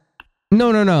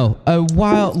 No. A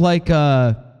wild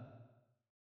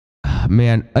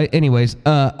anyways,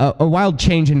 a wild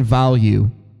change in value,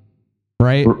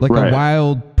 right? Like a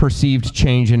wild perceived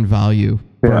change in value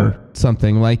for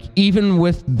something. Like even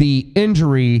with the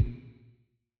injury,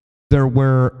 there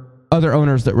were other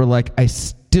owners that were like, I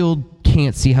still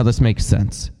can't see how this makes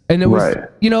sense. And it was,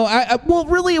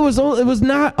 really, it was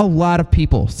not a lot of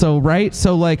people. So,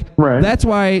 that's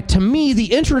why, to me, the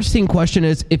interesting question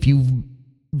is, if you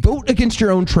vote against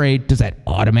your own trade, does that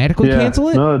automatically cancel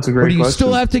it? No, that's a great question. Do you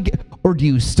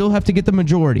still have to get the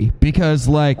majority? Because,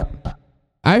 like,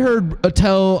 I heard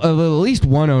tell of at least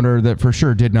one owner that for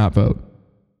sure did not vote.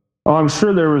 Oh, I'm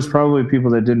sure there was probably people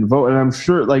that didn't vote, and I'm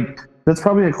sure, like, that's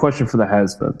probably a question for the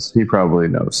has-beens. He probably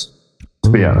knows. To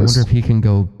be honest, I wonder if he can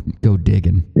go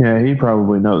digging. Yeah, he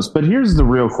probably knows. But here's the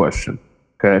real question.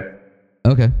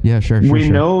 Okay, yeah, sure. We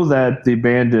know that the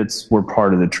Bandits were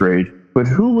part of the trade, but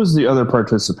who was the other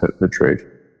participant in the trade?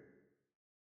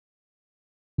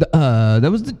 That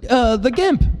was the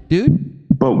Gimp,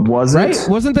 dude. But was it?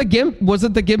 Wasn't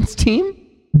the Gimp's team?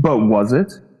 But was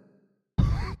it?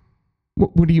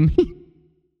 What do you mean?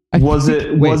 Was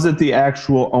it the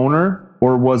actual owner,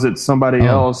 or was it somebody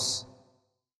else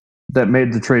that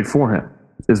made the trade for him,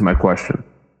 is my question.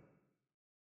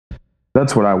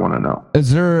 That's what I want to know.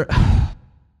 Is there... Are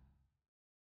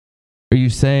you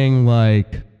saying,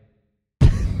 like,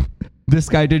 this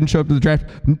guy didn't show up to the draft?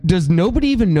 Does nobody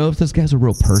even know if this guy's a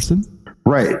real person?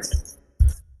 Right. Is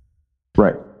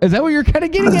that what you're kind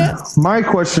of getting at? My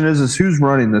question is who's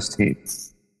running this team?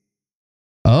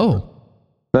 Oh.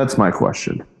 That's my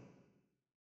question.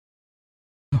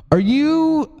 Are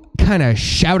you kind of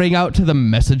shouting out to the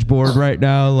message board right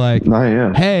now, like, I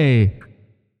am. Hey,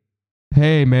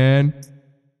 man,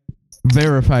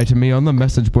 verify to me on the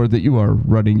message board that you are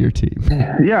running your team.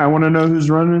 Yeah, I want to know who's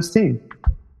running his team.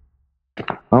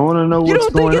 I want to know what's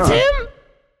going on. You don't think it's him?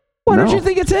 Why don't you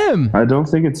think it's him? I don't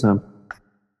think it's him.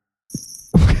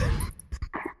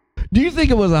 Do you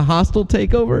think it was a hostile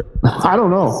takeover? I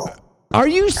don't know. Are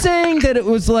you saying that it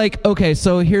was like, okay,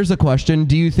 so here's a question.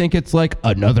 Do you think it's like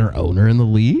another owner in the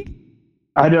league?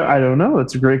 I don't know.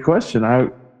 It's a great question.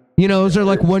 Is there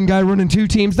like one guy running two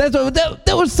teams? That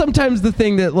was sometimes the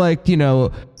thing that, like,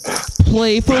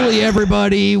 playfully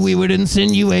everybody, we would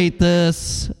insinuate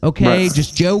this. Okay, right.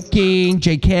 Just joking,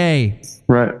 JK.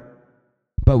 Right.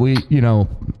 But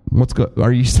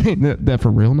are you saying that for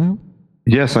real now?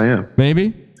 Yes, I am.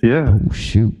 Maybe? Yeah. Oh,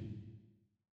 shoot.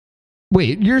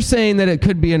 Wait, you're saying that it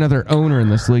could be another owner in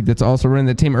this league that's also running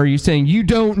the team? Or are you saying you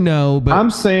don't know? But I'm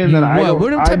saying that I don't.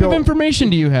 What type of information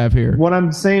do you have here? What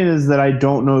I'm saying is that I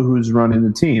don't know who's running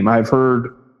the team. I've heard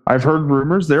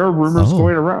rumors. There are rumors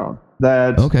going around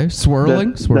that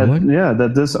swirling.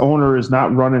 That this owner is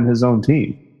not running his own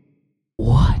team.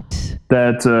 What?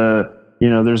 That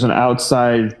there's an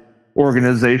outside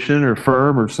organization or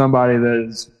firm or somebody that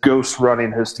is ghost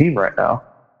running his team right now.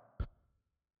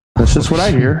 That's just what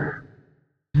I hear.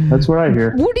 That's what I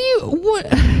hear. What?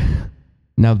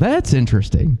 Now that's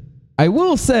interesting. I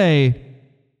will say,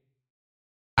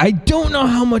 I don't know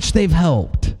how much they've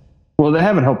helped. Well, they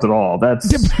haven't helped at all. That's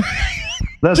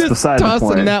beside the point.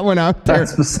 Tossing that one out there.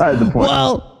 That's beside the point.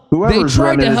 Well, they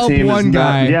tried to help one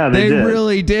guy. They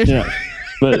really did. Yeah.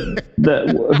 But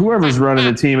whoever's running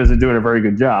the team isn't doing a very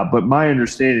good job. But my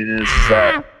understanding is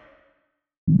that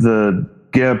the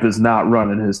Gimp is not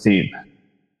running his team.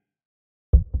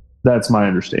 That's my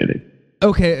understanding.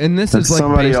 Okay, and this is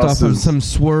like based off of some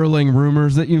swirling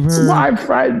rumors that you've heard.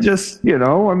 I just, hey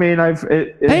man, I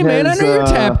know you're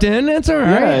tapped in. It's all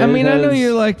right. Yeah, I know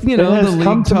you're like, the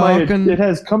league talk. It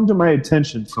has come to my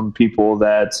attention from people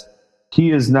that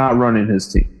he is not running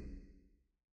his team.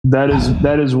 That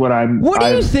is what I'm. What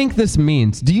do you think this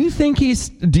means? Do you think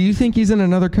he's in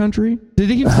another country?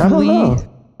 Did he flee?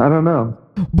 I don't know.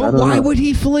 But why would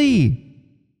he flee?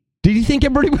 Did you think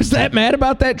everybody was that mad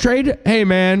about that trade? Hey,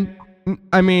 man,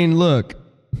 look.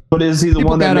 But is he the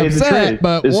one that made the trade?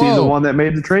 Is he the one that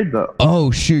made the trade, though? Oh,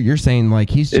 shoot. You're saying,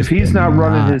 like, if he's not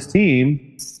running his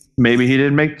team, maybe he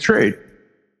didn't make the trade.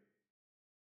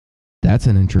 That's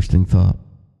an interesting thought.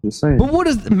 Just saying. But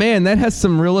that has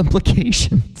some real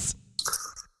implications.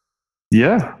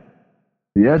 Yeah.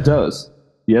 Yeah, it does.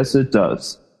 Yes, it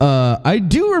does. I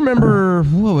do remember,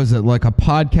 what was it, like a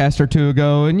podcast or two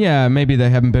ago, and yeah, maybe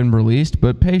they haven't been released,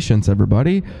 but patience,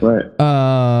 everybody. Right.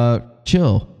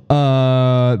 Chill.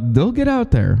 They'll get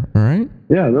out there, all right?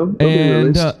 Yeah, they'll be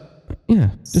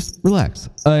released. Just relax.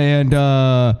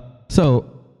 So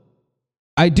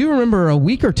I do remember a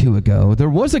week or two ago, there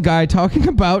was a guy talking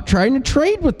about trying to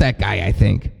trade with that guy, I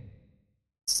think.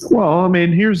 Well,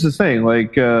 here's the thing.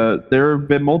 Like, there have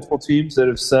been multiple teams that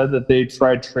have said that they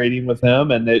tried trading with him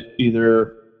and it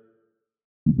either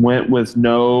went with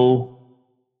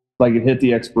it hit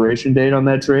the expiration date on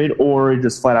that trade, or it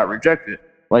just flat out rejected it.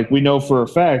 Like, we know for a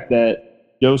fact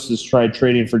that Doses tried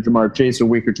trading for Jamar Chase a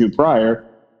week or two prior,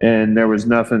 and there was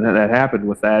nothing that happened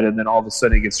with that. And then all of a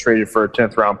sudden he gets traded for a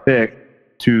 10th round pick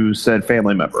to said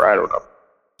family member. I don't know.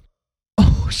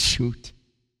 Oh, shoot.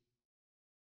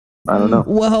 I don't know.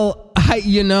 Well,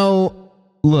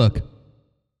 look,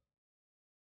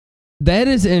 that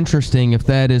is interesting if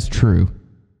that is true.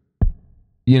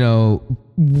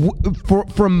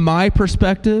 From my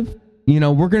perspective, we're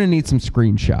going to need some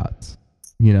screenshots,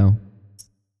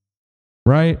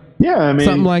 right? Yeah,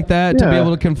 something like that to be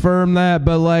able to confirm that.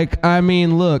 But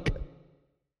look,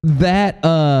 that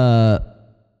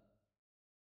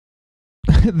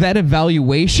that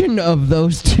evaluation of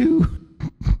those two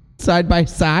side by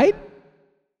side,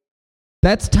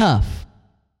 that's tough.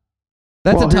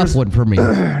 That's a tough one for me.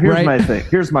 Here's my thing.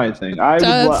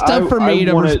 It's tough for me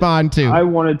to respond to. I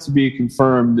want it to be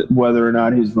confirmed whether or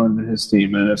not he's running his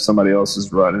team and if somebody else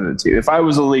is running the team. If I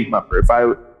was a league member,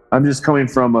 I'm just coming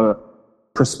from a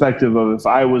perspective of if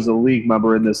I was a league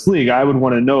member in this league, I would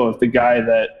want to know if the guy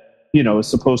that is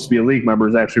supposed to be a league member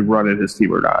is actually running his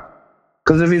team or not.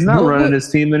 Because if he's not running his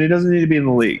team, then he doesn't need to be in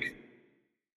the league.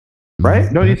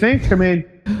 Right? Don't you think?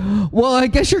 Well, I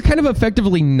guess you're kind of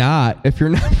effectively not if you're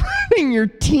not running your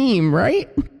team, right?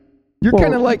 You're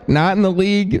kind of like not in the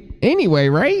league anyway,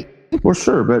 right? Well,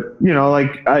 sure, but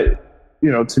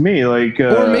to me,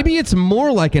 or maybe it's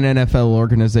more like an NFL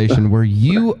organization where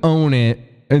you own it,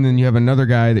 and then you have another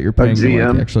guy that you're paying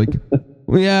to actually.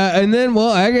 Yeah, and then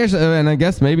I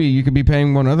guess maybe you could be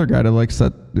paying one other guy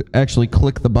to actually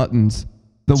click the buttons.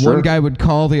 The one guy would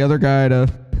call the other guy to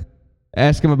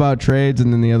ask him about trades,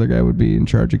 and then the other guy would be in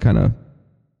charge of kind of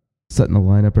setting the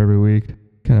lineup every week.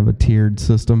 Kind of a tiered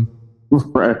system.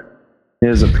 Right. He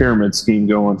has a pyramid scheme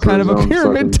going for kind of a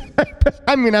pyramid fucking... type.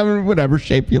 I mean, whatever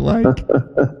shape you like.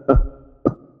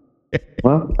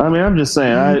 Well, I mean, I'm just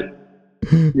saying,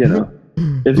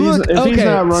 if he's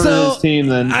not running his team,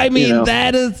 then I mean,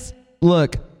 that is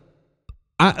look.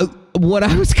 What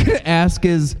I was going to ask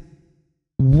is,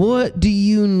 what do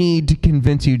you need to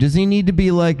convince you? Does he need to be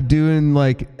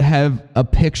have a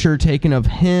picture taken of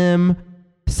him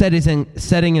setting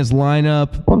his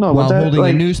lineup while holding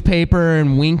a newspaper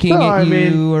and winking at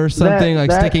you or something,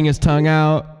 sticking his tongue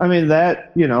out? I mean,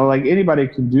 anybody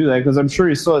can do that because I'm sure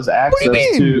he still has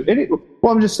access to.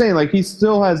 Well, I'm just saying, he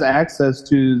still has access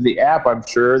to the app. I'm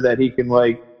sure that he can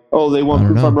they want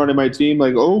proof I'm running my team.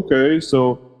 Okay,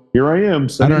 so here I am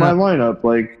setting my lineup.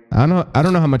 I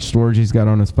don't know how much storage he's got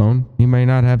on his phone. He may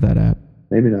not have that app.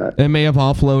 Maybe not. It may have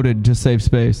offloaded to save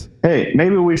space. Hey,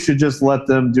 maybe we should just let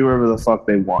them do whatever the fuck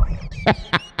they want.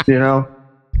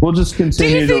 We'll just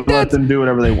continue to let them do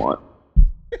whatever they want.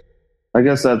 I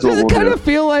guess that's what we'll do. Does it kind of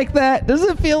feel like that? Does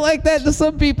it feel like that to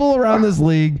some people around this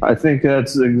league? I think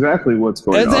that's exactly what's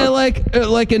going on. Is that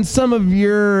like in some of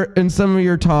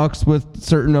your talks with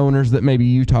certain owners that maybe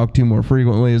you talk to more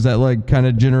frequently? Is that kind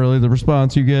of generally the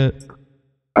response you get?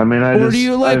 I mean, do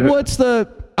you what's the?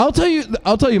 I'll tell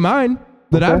you mine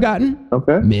that I've gotten.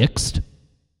 Okay. Mixed.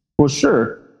 Well,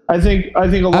 sure. I think a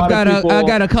lot of people. I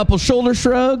got a couple shoulder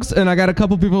shrugs, and I got a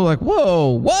couple people whoa,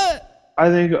 what? I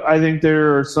think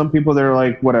there are some people that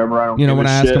are whatever. I don't. When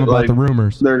I ask them about the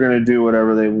rumors, they're gonna do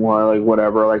whatever they want.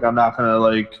 Whatever. I'm not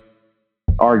gonna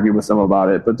argue with them about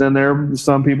it. But then there are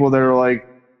some people that are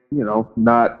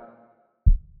not.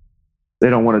 They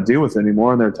don't want to deal with it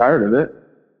anymore, and they're tired of it.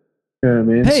 You know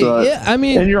what I mean?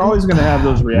 Hey, and you're always gonna have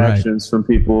those reactions from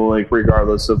people,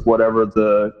 regardless of whatever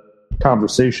the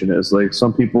conversation is.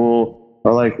 Some people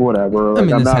are whatever.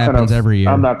 this happens every year.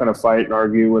 I'm not gonna fight and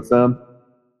argue with them.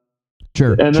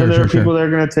 Sure. And then there are people that are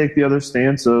going to take the other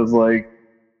stance of I'm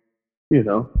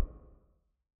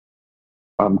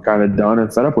kind of done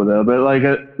and fed up with it. But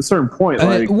at a certain point,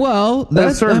 point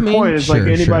is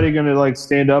anybody going to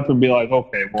stand up and be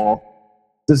okay, well,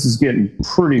 this is getting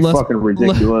pretty fucking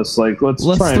ridiculous. Let's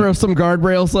throw some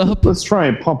guardrails up. Let's try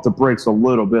and pump the brakes a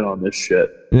little bit on this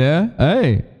shit. Yeah.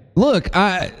 Hey,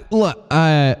 I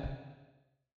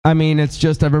mean, it's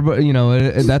just everybody.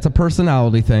 That's a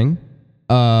personality thing.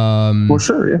 Well,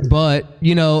 sure, yeah. But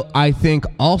I think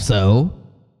also,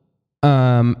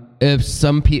 if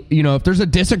some people, if there's a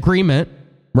disagreement,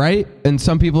 right, and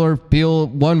some people feel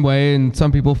one way, and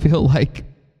some people feel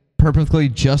perfectly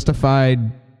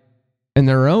justified in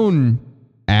their own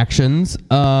actions,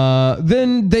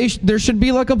 then there should be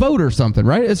a vote or something,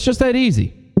 right? It's just that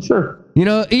easy. Sure.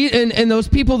 And those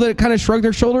people that kind of shrug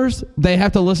their shoulders, they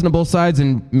have to listen to both sides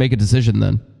and make a decision.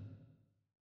 Then,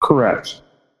 correct.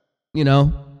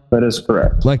 That is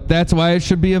correct. That's why it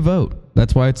should be a vote.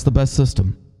 That's why it's the best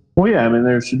system. Well, yeah, I mean,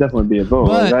 there should definitely be a vote.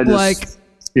 But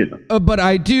but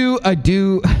I do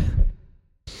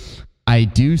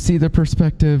see the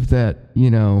perspective that,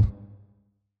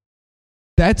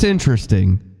 that's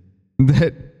interesting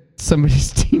that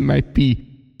somebody's team might be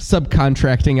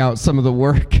subcontracting out some of the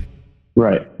work.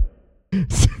 Right.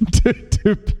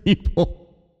 to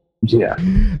people. Yeah.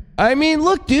 I mean,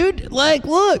 look, dude,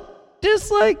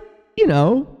 just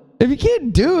if you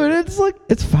can't do it,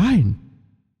 it's fine.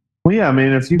 Well, yeah, I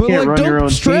mean, if you can't run your own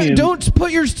team, don't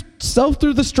put yourself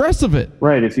through the stress of it.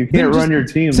 Right. If you can't run your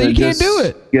team, then you can't do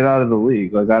it. Get out of the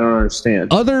league. I don't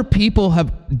understand. Other people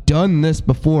have done this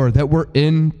before that were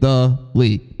in the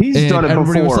league. He's done it before.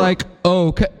 Everybody was like, oh,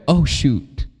 okay. Oh,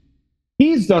 shoot.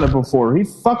 He's done it before. He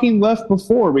fucking left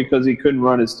before because he couldn't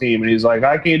run his team. And he's like,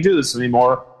 I can't do this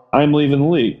anymore. I'm leaving the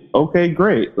league. Okay,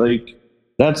 great.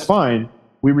 That's fine.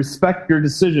 We respect your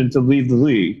decision to leave the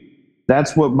league.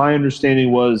 That's what my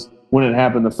understanding was when it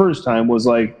happened the first time, was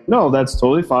no, that's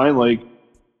totally fine.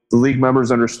 The league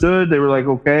members understood. They were like,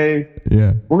 okay,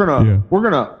 yeah, we're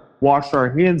gonna wash our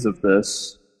hands of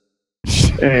this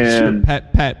and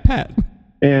pat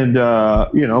and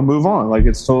move on.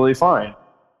 It's totally fine.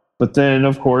 But then,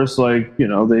 of course, he get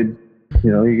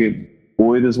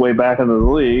buoyed his way back into the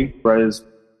league by his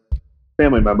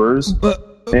family members.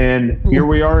 And here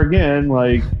we are again,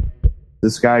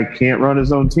 this guy can't run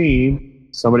his own team.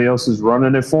 Somebody else is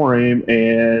running it for him.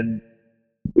 And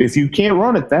if you can't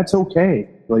run it, that's okay.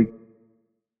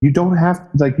 You don't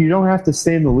have to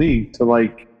stay in the league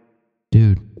to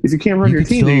dude. If you can't run your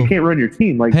team, then you can't run your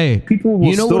team. Hey, people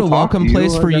will still what a welcome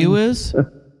place for you is?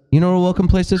 You know what a welcome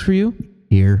place is for you?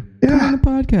 Here. Yeah. Come on the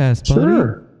podcast,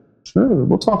 buddy. Sure.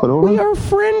 We'll talk it over. We are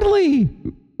friendly.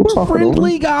 We're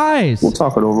friendly guys. We'll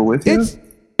talk it over with you.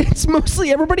 It's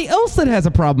mostly everybody else that has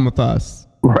a problem with us.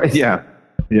 Right? Yeah.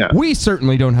 Yeah. We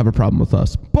certainly don't have a problem with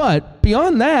us. But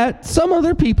beyond that, some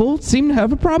other people seem to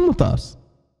have a problem with us.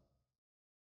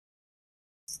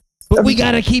 But we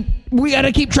gotta keep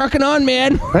trucking on,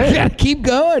 man. Hey. We gotta keep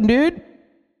going, dude.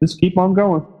 Just keep on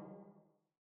going.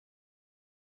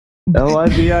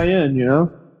 LIVIN, you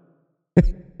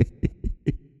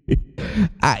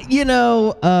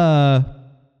know?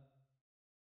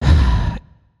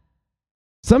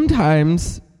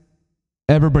 Sometimes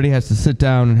everybody has to sit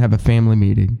down and have a family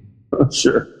meeting.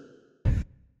 Sure.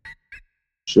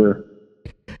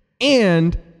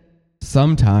 And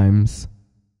sometimes,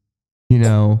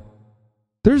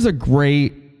 there's a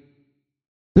great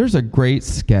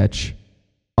sketch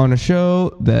on a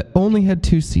show that only had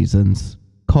 2 seasons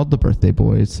called The Birthday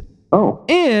Boys. Oh.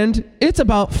 And it's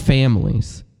about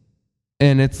families.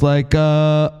 And it's like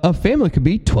a family could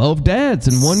be 12 dads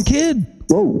and 1 kid.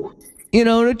 Whoa. And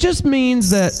it just means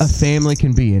that a family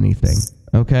can be anything,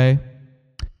 okay?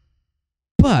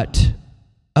 But,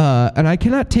 and I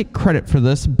cannot take credit for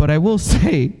this, but I will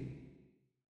say,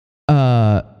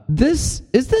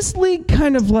 this league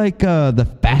kind of like the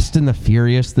Fast and the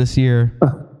Furious this year?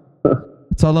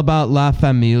 It's all about La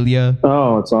Familia.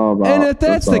 Oh, it's all about. And if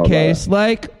that's the case,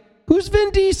 who's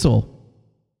Vin Diesel?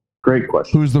 Great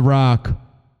question. Who's The Rock?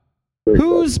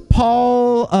 Who's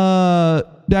Paul,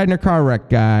 died in a car wreck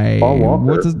guy? Paul Walker.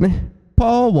 What's his name?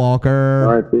 Paul Walker.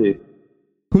 R.I.P.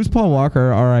 Who's Paul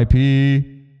Walker?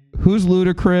 R.I.P. Who's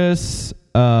Ludacris?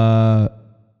 Was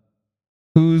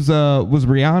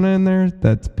Rihanna in there?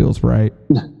 That feels right.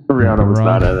 Rihanna was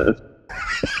not in it.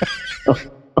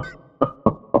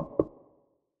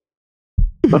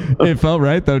 It felt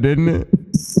right though, didn't it?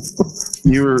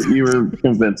 You were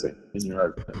convincing in your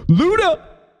argument. Luda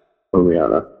For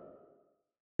Rihanna.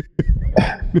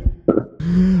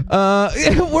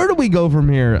 Where do we go from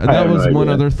here? That was one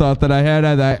other thought that I had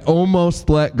that I almost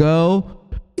let go.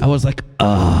 I was like,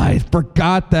 I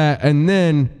forgot that. And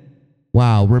then,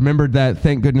 wow, remembered that.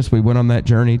 Thank goodness we went on that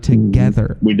journey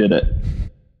together. We did it.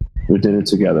 We did it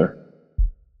together.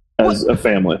 As a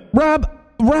family. Rob,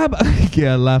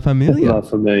 yeah, La Familia. La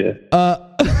Familia.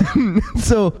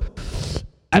 So,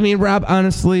 I mean, Rob,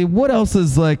 honestly, what else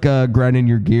is grinding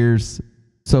your gears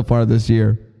so far this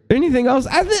year? Anything else?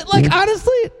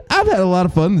 Honestly, I've had a lot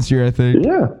of fun this year, I think.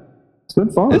 Yeah. It's been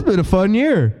fun. It's been a fun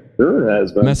year. Sure it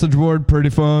has been. Message board, pretty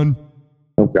fun.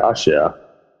 Oh, gosh, yeah.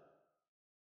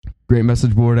 Great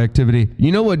message board activity.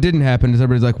 You know what didn't happen is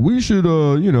everybody's like, we should,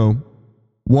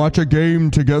 watch a game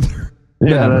together.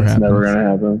 Yeah, that's never going to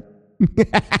happen.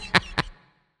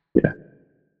 Yeah.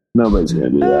 Nobody's going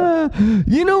to do that.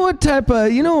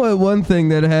 One thing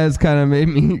that has kind of made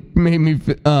me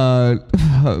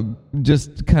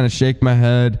just kind of shake my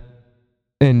head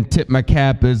and tip my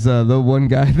cap is the one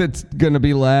guy that's going to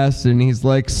be last, and he's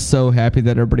so happy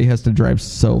that everybody has to drive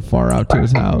so far out to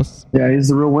his house. Yeah, he's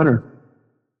the real winner.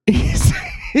 He's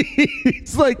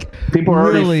people are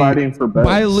already fighting for beds.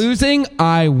 By losing,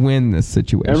 I win this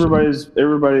situation.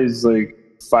 Everybody's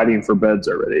fighting for beds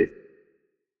already.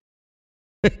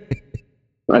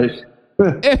 Right?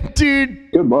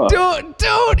 Dude, good luck.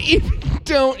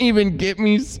 Don't even get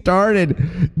me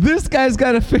started. This guy's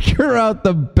got to figure out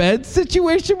the bed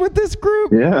situation with this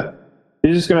group. Yeah,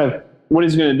 what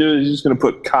he's gonna do is he's just gonna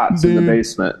put cots in the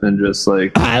basement and just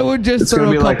I would just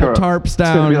throw a couple tarps down.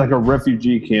 It's gonna be like a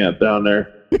refugee camp down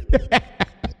there.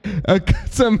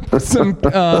 some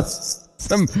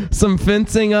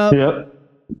fencing up. Yep.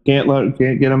 Can't let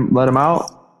them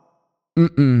out.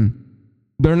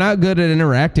 They're not good at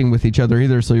interacting with each other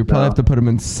either, so you probably have to put them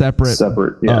in separate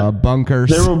bunkers.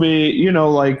 There will be,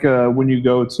 when you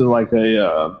go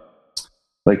to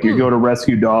you go to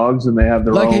rescue dogs and they have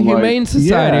their own a humane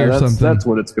society or something. That's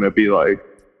what it's going to be like.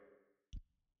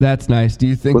 That's nice. Do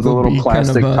you think with a little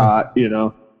plastic cot,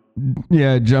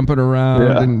 Yeah, jumping around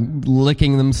and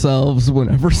licking themselves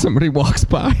whenever somebody walks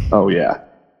by. Oh yeah.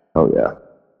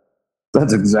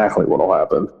 That's exactly what'll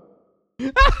happen.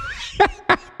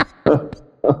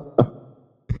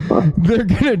 They're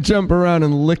gonna jump around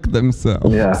and lick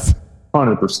themselves. Yeah,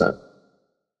 100%.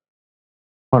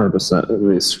 100%. They'll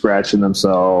be scratching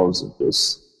themselves and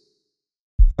just.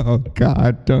 Oh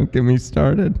God! Don't get me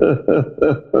started.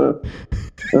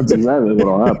 That's exactly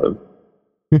what'll happen.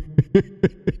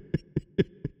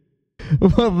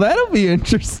 Well, that'll be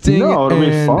interesting. No, it'll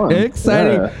be fun.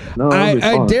 Exciting. Yeah. No,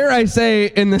 I dare I say,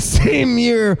 in the same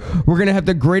year, we're gonna have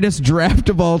the greatest draft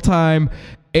of all time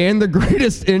and the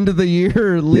greatest end of the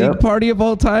year league party of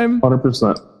all time.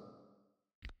 100%.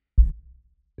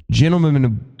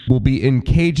 Gentlemen will be in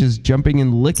cages, jumping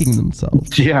and licking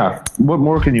themselves. Yeah. What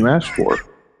more can you ask for?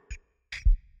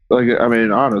 Like, I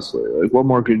mean, honestly, like, what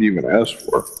more could you even ask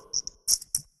for?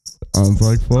 Sounds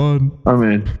like fun. I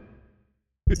mean,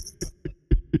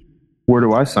 where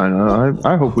do I sign up?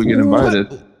 I hope we get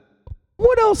invited.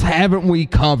 What else haven't we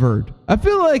covered? I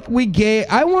feel like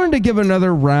I wanted to give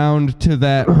another round to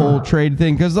that whole trade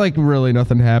thing because, like, really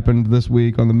nothing happened this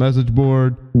week on the message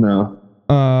board. No.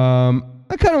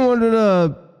 I kind of wanted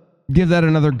to give that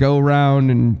another go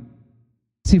round and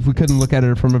see if we couldn't look at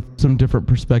it from some different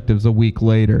perspectives a week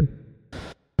later.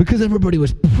 Because everybody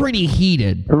was pretty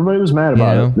heated. Everybody was mad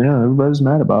about it. Yeah, everybody was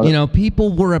mad about it. You know,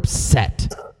 people were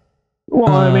upset.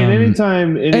 Well, I mean,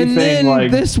 anything and then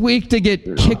like this week to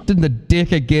get kicked in the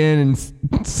dick again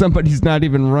and somebody's not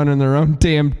even running their own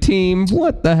damn team.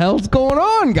 What the hell's going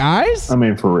on, guys? I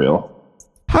mean, for real.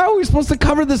 How are we supposed to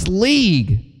cover this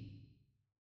league?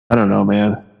 I don't know,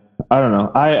 man. I don't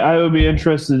know. I would be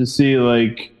interested to see,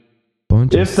 like,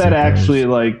 if that actually,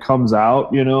 like, comes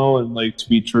out, you know, and, like, to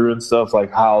be true and stuff,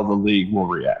 like, how the league will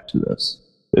react to this,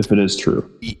 if it is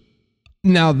true.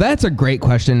 Now, that's a great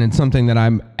question, and something that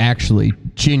I'm actually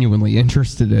genuinely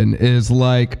interested in is,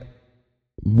 like,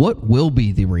 what will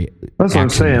be the reaction? That's what I'm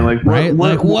saying. Like, right?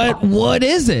 What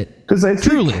is it? Because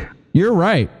truly, you're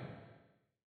right.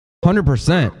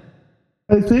 100%.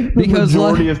 I think the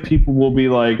majority of people will be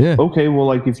like, okay, well,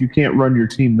 like, if you can't run your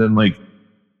team, then, like,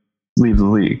 leave the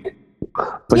league.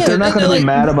 Like, they're not going to be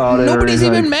mad about it. Nobody's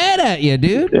even mad at you,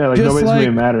 dude. Yeah, like, nobody's going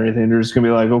to be mad or anything. They're just going to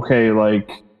be like, okay, like,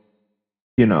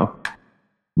 you know,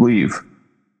 leave.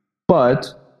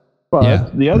 But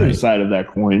the other side of that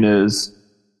coin is,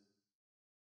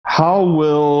 how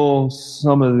will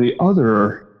some of the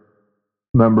other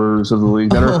members of the league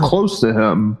that are close to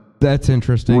him that's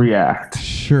interesting react?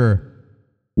 Sure.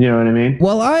 You know what I mean?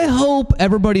 Well, I hope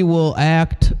everybody will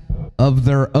act of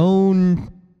their own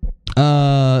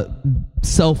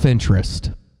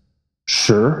self-interest.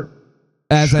 Sure.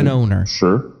 As an owner.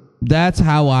 Sure. That's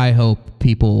how I hope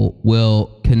people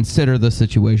will consider the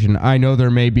situation. I know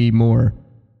there may be more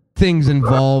things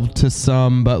involved to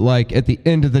some, but, like, at the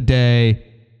end of the day,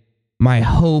 my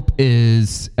hope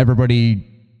is everybody,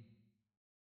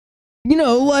 you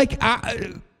know, like,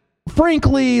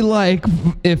 frankly, like,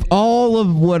 if all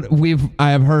of what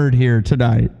I have heard here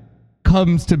tonight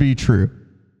comes to be true,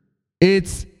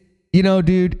 it's, you know,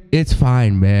 dude, it's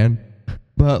fine, man.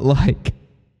 But, like,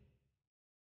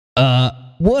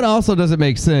 what also doesn't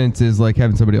make sense is, like,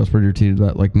 having somebody else for your team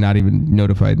that, like, not even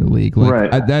notified in the league.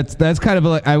 Like, right. That's kind of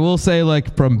like, I will say,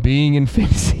 like, from being in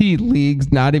fantasy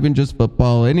leagues, not even just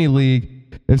football, any league,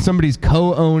 if somebody's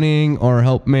co-owning or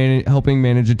helping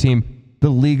manage a team, the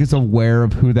league is aware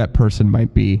of who that person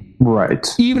might be. Right.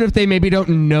 Even if they maybe don't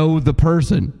know the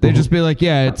person. They just be like,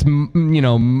 yeah, it's, you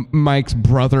know, Mike's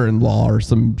brother-in-law or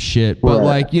some shit. But,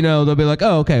 like, you know, they'll be like,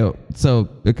 oh, okay, so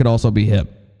it could also be him.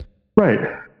 Right.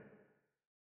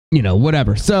 You know,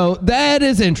 whatever. So that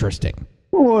is interesting.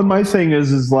 Well, and my thing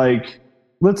is like,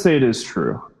 let's say it is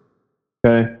true.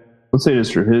 Okay? Let's say it is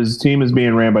true. His team is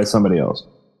being ran by somebody else.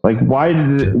 Like,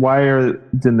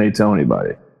 didn't they tell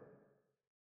anybody?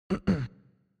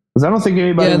 Because I don't think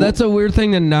anybody... Yeah, that's a weird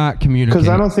thing to not communicate. Because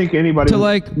I don't think anybody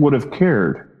would have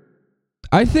cared.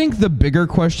 I think the bigger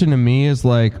question to me is,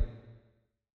 like...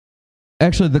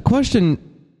 Actually, the question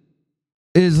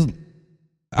is...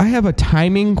 I have a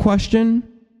timing question,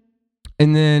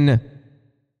 and then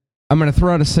I'm going to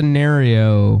throw out a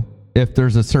scenario if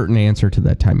there's a certain answer to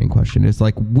that timing question. It's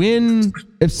like, when...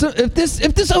 If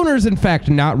this owner is, in fact,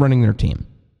 not running their team,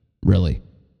 really,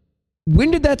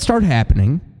 when did that start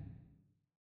happening?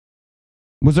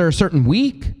 Was there a certain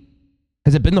week?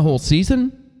 Has it been the whole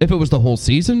season? If it was the whole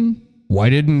season, why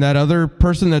didn't that other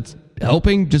person that's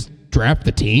helping just draft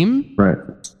the team? Right.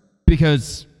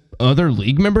 Because other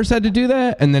league members had to do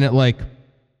that, and then it, like,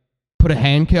 put a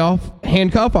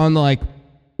handcuff on, like,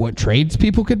 what trades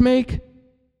people could make?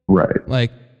 Right.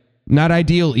 Like, not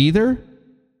ideal either.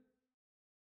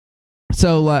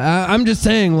 So, I'm just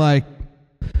saying, like,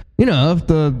 you know, if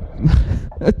the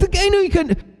guy knew he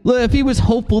couldn't... If he was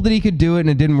hopeful that he could do it and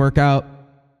it didn't work out,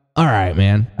 all right,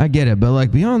 man, I get it. But,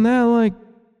 like, beyond that, like,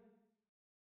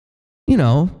 you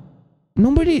know,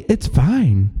 it's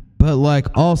fine. But,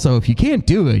 like, also, if you can't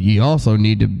do it, you also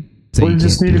need to say you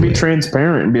just need to be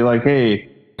transparent and be like, hey,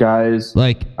 guys,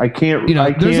 like, I can't, you know,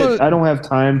 I don't have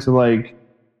time to, like,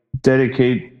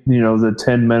 dedicate, you know, the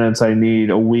 10 minutes I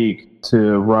need a week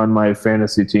to run my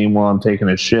fantasy team while I'm taking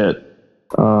a shit.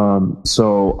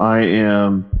 So I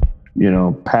am, you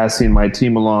know, passing my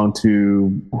team along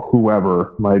to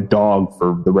whoever, my dog,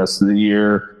 for the rest of the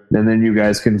year. And then you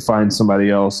guys can find somebody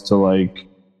else to, like,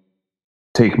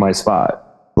 take my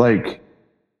spot. Like,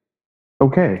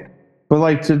 okay. But,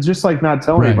 like, to just, like, not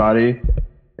tell anybody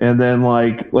and then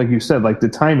like you said, like the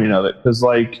timing of it, because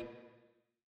like.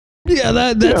 Yeah,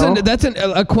 that's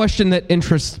a question that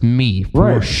interests me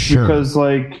for sure. Because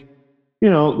like,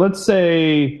 let's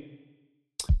say,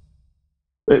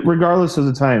 regardless of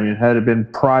the timing, had it been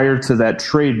prior to that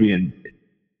trade being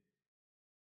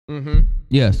made.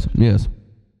 Yes.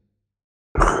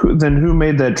 Then who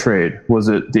made that trade? Was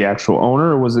it the actual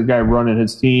owner, or was it the guy running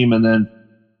his team? And then,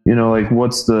 like,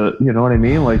 what's the, you know what I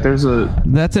mean? Like,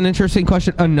 that's an interesting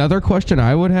question. Another question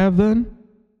I would have then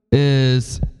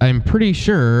is, I'm pretty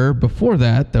sure before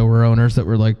that there were owners that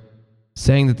were like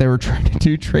saying that they were trying to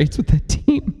do trades with that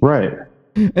team, right?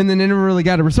 And then they never really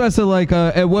got a response. So like,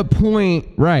 at what point,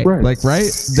 right? Like, right?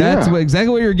 That's exactly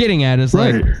what you're getting at. Is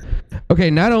like, okay,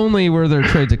 not only were there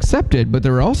trades accepted, but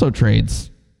there were also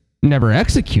trades never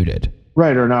executed,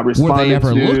 right? Or not responded were they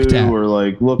ever to, looked at, or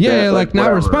like looked at, yeah, like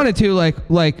not responded to, like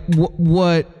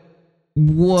what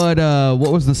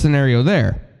was the scenario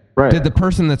there? Right. Did the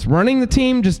person that's running the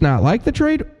team just not like the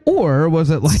trade, or was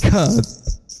it like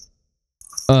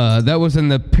that was in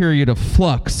the period of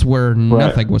flux where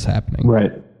nothing was happening?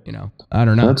 Right. I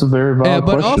don't know. That's a very valid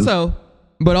question.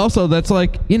 But also that's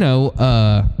like,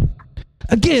 again,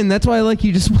 that's why like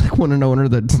you just like want an owner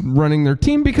that's running their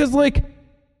team, because like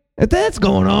if that's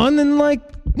going on, then like,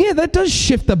 yeah, that does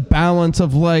shift the balance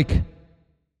of like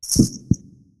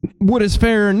what is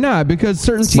fair or not, because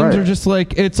certain teams are just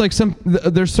like, it's like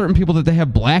there's certain people that they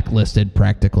have blacklisted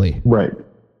practically. Right.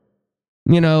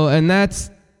 And that's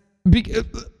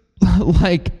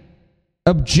like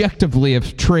objectively,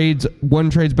 if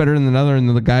one trade's better than another and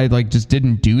the guy like just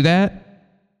didn't do that,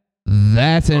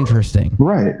 that's interesting.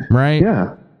 Right. Right.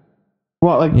 Yeah.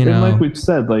 Well, like, and like we've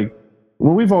said, like,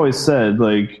 well, we've always said,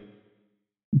 like,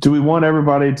 do we want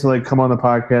everybody to like come on the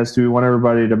podcast? Do we want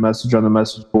everybody to message on the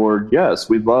message board? Yes,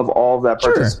 we love all of that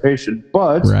participation,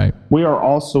 but we are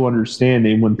also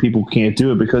understanding when people can't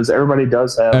do it, because everybody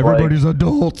does have everybody's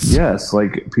adults. Yes,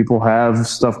 like people have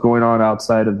stuff going on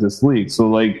outside of this league, so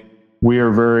like we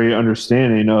are very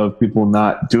understanding of people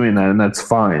not doing that, and that's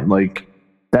fine. Like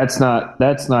that's not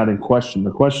in question.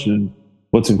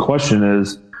 What's in question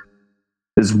is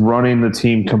running the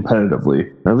team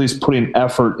competitively, or at least putting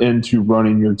effort into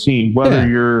running your team, whether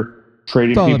you're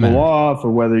trading people off or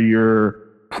whether you're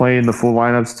playing the full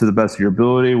lineups to the best of your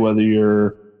ability, whether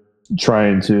you're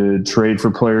trying to trade for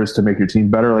players to make your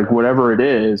team better, like whatever it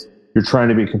is, you're trying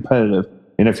to be competitive.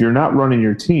 And if you're not running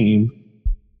your team,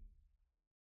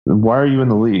 then why are you in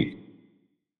the league?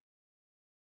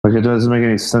 Like, it doesn't make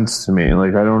any sense to me.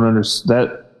 Like, I don't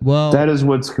understand that. Well, that is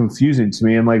what's confusing to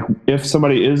me. And like, if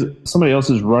somebody else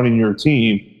is running your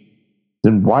team,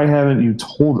 then why haven't you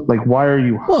told? Like, why are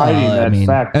you hiding that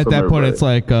fact? At that point, it's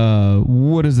like,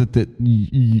 what is it that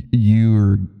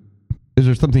you're? Is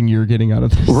there something you're getting out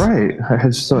of this? Right.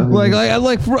 Honestly,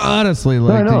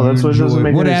 like, no, that's what doesn't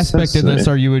make what any aspect sense of this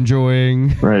are you enjoying?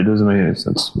 Right. It doesn't make any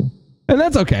sense to me. And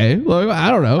that's okay. Like, I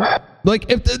don't know.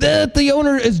 Like, if the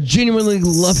owner is genuinely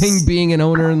loving being an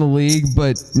owner in the league,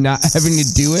 but not having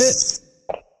to do it,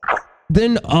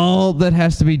 then all that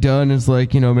has to be done is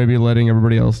like, maybe letting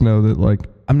everybody else know that like,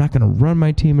 I'm not going to run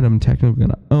my team and I'm technically going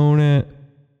to own it.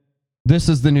 This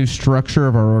is the new structure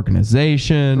of our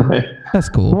organization. Right. That's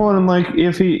cool. Well, and like,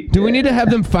 do we need to have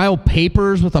them file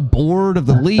papers with a board of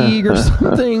the league or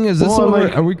something? Is this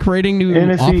are we creating new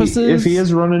offices? If he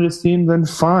is running his team, then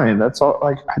fine. That's all.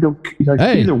 Like, I don't. Like,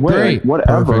 either way, like,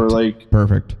 whatever.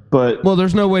 Perfect. But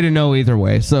there's no way to know either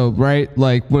way. So right,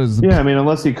 like, what is? Yeah, I mean,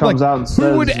 unless he comes out and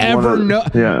says, who would ever know?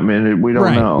 Yeah, I mean, we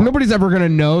don't know. Nobody's ever gonna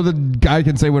know. The guy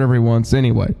can say whatever he wants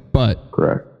anyway. But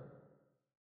correct.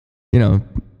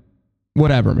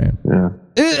 Whatever, man. Yeah.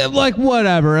 Like,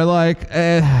 whatever. Like,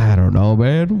 I don't know,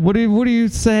 man. What do you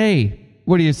say?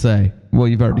 What do you say? Well,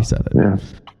 you've already said it. Yeah.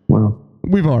 Well,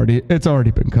 it's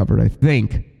already been covered, I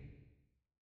think.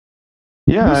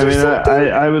 Yeah, I mean,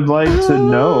 I would like to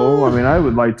know. I mean, I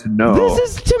would like to know.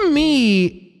 This is, to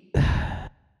me...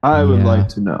 I would like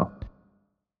to know.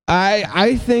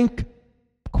 I think,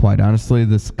 quite honestly,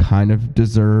 this kind of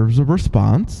deserves a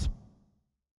response.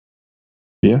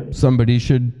 Yeah. Somebody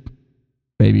should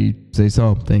maybe say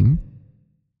something.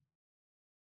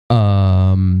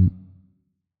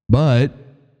 But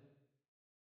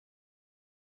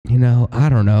I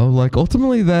don't know. Like,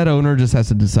 ultimately, that owner just has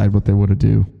to decide what they want to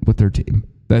do with their team.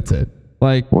 That's it.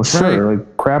 Like, well, sure. Right?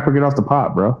 Like, crap or get off the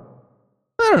pot, bro.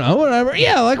 I don't know. Whatever.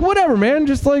 Yeah, like, whatever, man.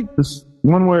 Just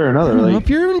one way or another. Like, if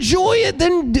you enjoy it,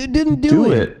 then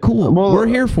do it. Cool. Well, we're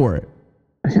here for it.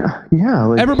 Yeah.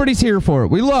 Like, everybody's here for it.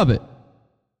 We love it.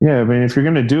 Yeah, I mean, if you're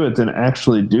going to do it, then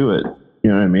actually do it.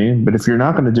 You know what I mean? But if you're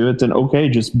not going to do it, then okay,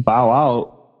 just bow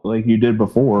out like you did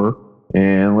before,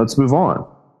 and let's move on.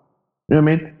 You know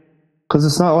what I mean? Because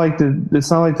it's not like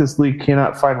this league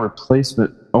cannot find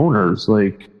replacement owners.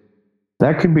 Like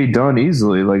that can be done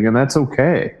easily. Like, and that's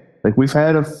okay. Like we've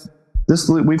covered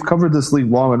this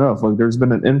league long enough. Like there's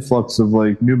been an influx of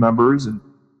like new members and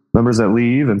members that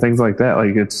leave and things like that.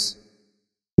 Like it's,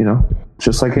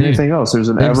 just like anything else. There's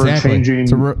an ever-changing,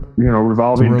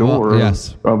 revolving door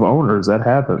of owners. That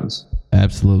happens.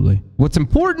 Absolutely. What's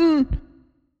important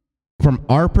from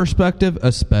our perspective,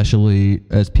 especially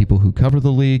as people who cover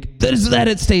the league, is that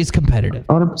it stays competitive.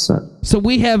 100%. So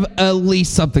we have at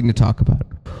least something to talk about.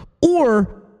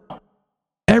 Or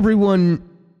everyone,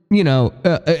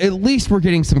 at least we're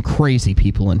getting some crazy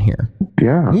people in here.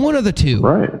 Yeah. One of the two.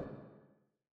 Right.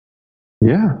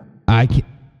 Yeah.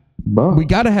 We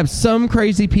got to have some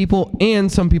crazy people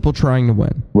and some people trying to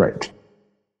win. Right.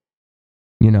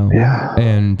 Yeah.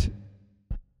 And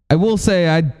I will say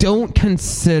I don't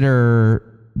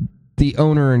consider the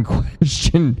owner in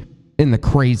question in the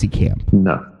crazy camp.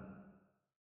 No.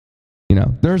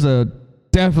 There's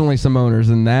definitely some owners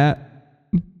in that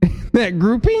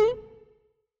grouping.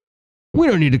 We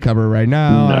don't need to cover it right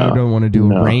now. No. I don't want to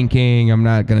do a ranking. I'm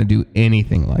not going to do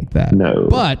anything like that. No.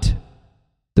 But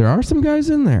there are some guys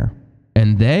in there,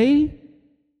 and they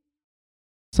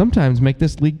sometimes make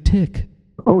this league tick.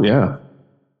 Oh, yeah.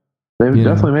 They would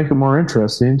definitely make it more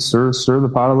interesting. Stir the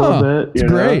pot a little bit. It's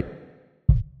great.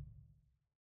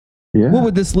 Yeah. What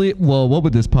would this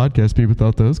podcast be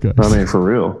without those guys? I mean, for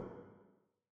real.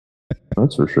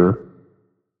 That's for sure.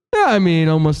 Yeah, I mean,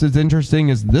 almost as interesting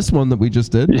as this one that we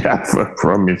just did. Yeah,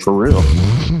 for real.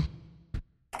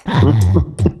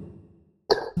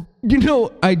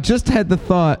 I just had the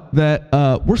thought that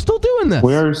we're still doing this.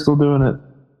 We are still doing it.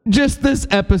 Just this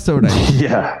episode.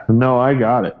 Yeah. No, I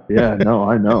got it. Yeah, no,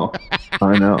 I know.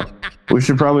 I know. We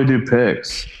should probably do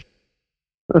picks.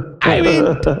 I mean,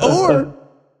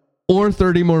 or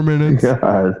 30 more minutes.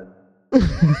 God.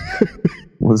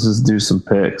 Let's just do some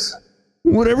picks.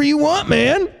 Whatever you want,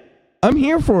 man. I'm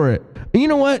here for it. You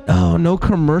know what? Oh, no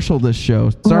commercial this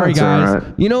show. Sorry, guys.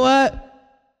 Right. You know what?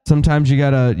 Sometimes you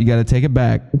gotta take it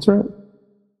back. That's right.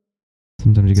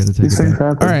 Sometimes you gotta take These it back.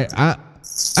 Happen. All right,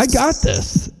 I got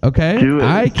this. Okay,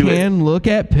 I can look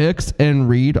at picks and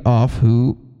read off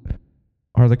who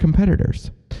are the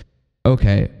competitors.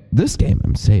 Okay, this game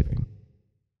I'm saving,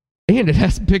 and it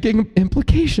has picking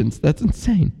implications. That's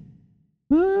insane.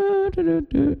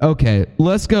 Okay,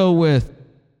 let's go with.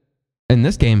 And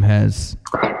this game has.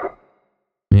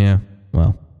 Yeah.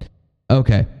 Well.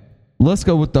 Okay. Let's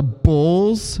go with the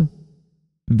Bulls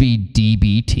v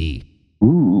DBT.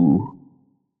 Ooh.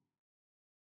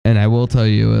 And I will tell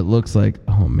you, it looks like,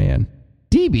 oh man,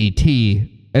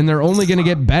 DBT, and they're only going to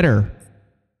get better.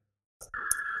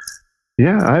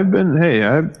 Yeah,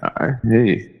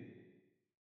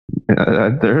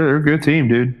 they're a good team,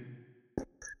 dude.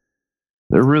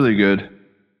 They're really good.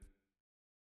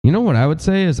 You know what I would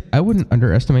say is I wouldn't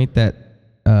underestimate that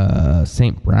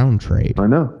St. Brown trade. I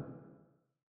know.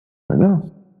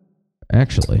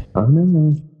 Actually. I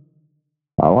know.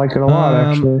 I like it a lot,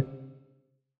 actually.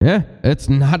 Yeah, it's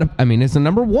not. It's a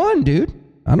number one, dude.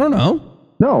 I don't know.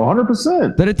 No,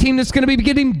 100%. That a team that's going to be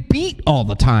getting beat all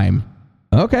the time.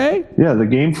 Okay. Yeah, the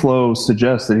game flow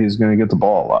suggests that he's going to get the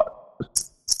ball a lot.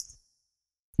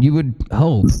 You would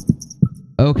hope.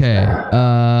 Okay.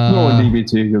 Well,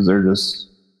 DBT because they're just.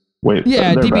 Wait.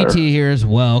 Yeah, they're DBT better. Here as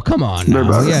well. Come on. Now.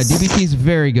 They're better. Yeah, DBT's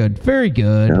very good. Very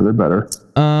good. Yeah, they're better.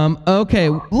 Okay,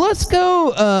 let's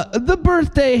go. The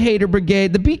Birthday Hater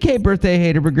Brigade, the BK Birthday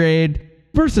Hater Brigade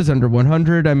versus Under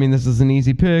 100. This is an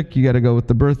easy pick. You got to go with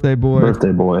the Birthday Boy.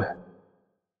 Birthday Boy.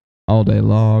 All day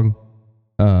long.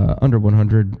 Under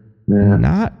 100. Yeah.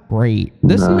 Not great.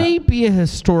 This may be a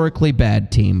historically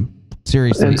bad team.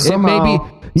 Seriously. Somehow, it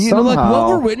may be, like what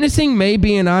we're witnessing may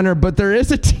be an honor, but there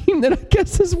is a team that I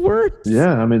guess is worse.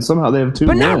 Yeah, somehow they have two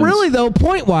wins. But not really, though,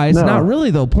 point-wise. No, not really,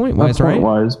 though, point-wise, right?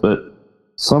 Point-wise, but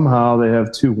somehow they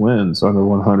have 2 wins under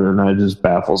 100, and it just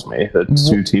baffles me that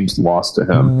 2 teams lost to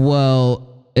him.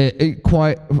 Well,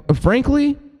 quite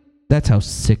frankly, that's how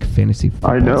sick fantasy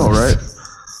football is. I know, right?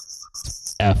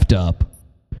 Effed up.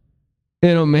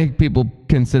 It'll make people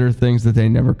consider things that they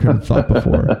never could have thought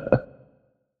before.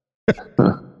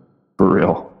 For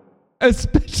real.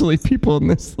 Especially people in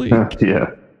this league.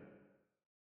 Yeah.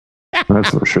 That's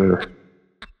for sure.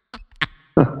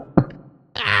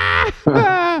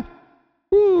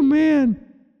 Oh, man.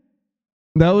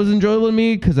 That was enjoyable to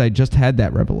me because I just had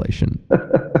that revelation.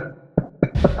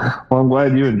 Well, I'm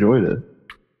glad you enjoyed it.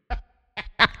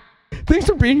 Thanks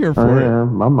for being here for it.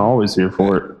 I'm always here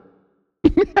for it.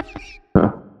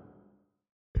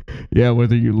 Yeah,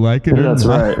 whether you like it or That's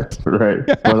not. That's right.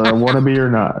 Whether I want to be or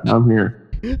not, I'm here.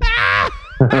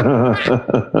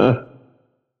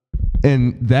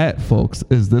 And that, folks,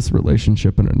 is this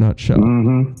relationship in a nutshell.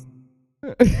 Mm-hmm.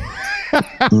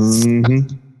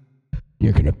 Mm-hmm.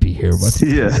 You're going to be here with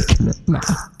me. Yeah.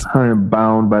 I am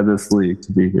bound by this league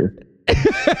to be here.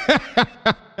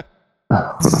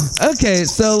 Okay,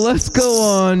 so let's go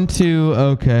on to,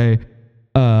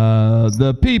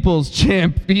 the People's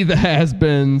Champ be the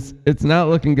has-beens. It's not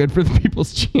looking good for the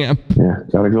People's Champ. Yeah,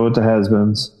 gotta go with the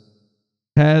has-beens.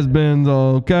 Has-beens,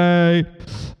 okay.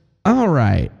 All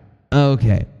right.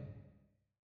 Okay.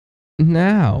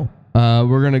 Now,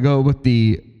 we're going to go with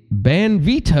the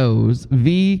Banvitos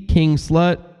v. King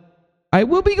Slut. I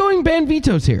will be going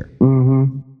Banvitos here.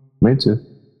 Mm-hmm. Me too.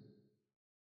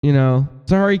 You know,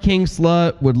 sorry, King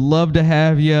Slut. Would love to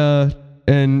have you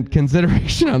in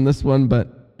consideration on this one,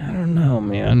 but I don't know,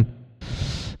 man.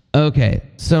 Okay,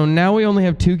 so now we only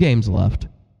have 2 games left.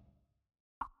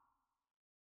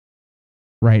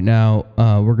 Right now,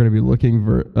 we're going to be looking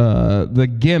for the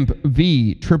Gimp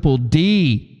v. Triple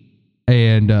D.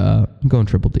 And I'm going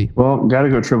Triple D. Well, got to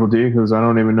go Triple D because I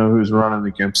don't even know who's running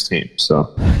the Gimp's team.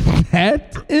 So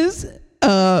that is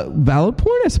a valid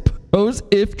point, I suppose,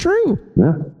 if true.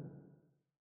 Yeah.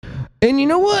 And you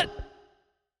know what?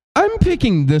 I'm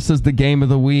picking this as the game of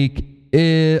the week.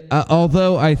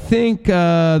 Although I think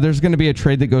there's going to be a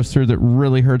trade that goes through that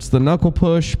really hurts the Knuckle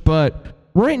Push. But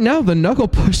right now, the Knuckle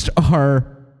Push are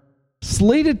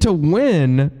slated to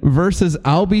win versus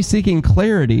I'll Be Seeking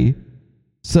Clarity.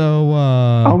 So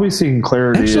I'll Be Seeking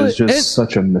Clarity is just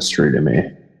such a mystery to me.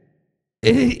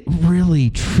 It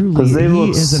really, truly, because they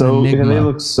look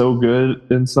so good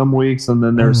in some weeks, and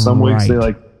then there's some weeks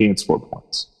they can't score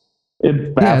points.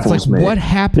 It baffles me. What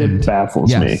happened? It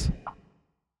baffles me.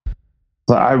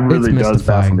 So it really does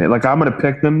baffle me. Like, I'm going to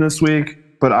pick them this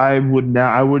week, but I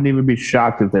wouldn't even be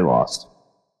shocked if they lost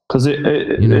because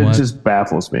it just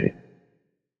baffles me.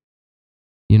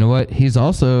 You know what? He's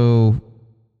also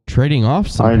trading off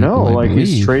some I know, people,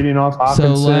 he's trading off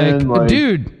Hawkinson. So,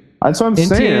 dude, that's what I'm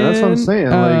saying.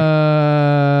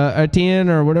 Etienne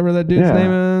or whatever that dude's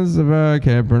name is, if I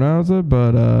can't pronounce it,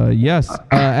 but yes,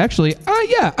 actually,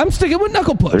 I'm sticking with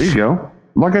Knuckle Push. There you go.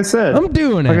 Like I said, I'm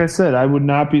doing it. Like I said, I would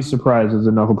not be surprised if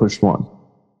the Knuckle Push won.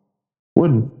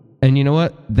 Wouldn't. And you know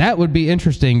what? That would be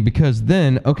interesting because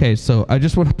then, okay, so I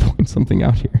just want to point something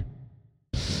out here.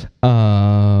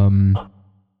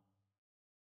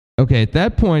 Okay, at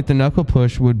that point, the Knuckle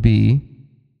Push would be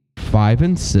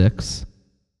 5-6.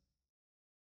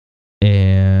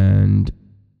 And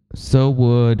so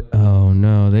would, oh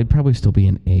no, they'd probably still be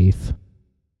in 8th.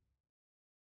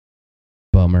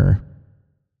 Bummer.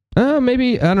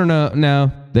 Maybe, I don't know.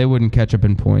 No, they wouldn't catch up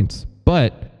in points.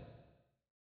 But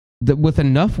with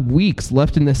enough weeks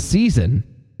left in this season,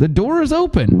 the door is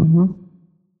open. Mm-hmm.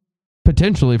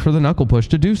 Potentially for the Knuckle Push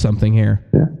to do something here.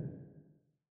 Yeah.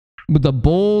 With the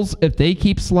Bulls, if they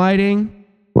keep sliding,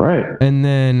 right, and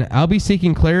then I'll Be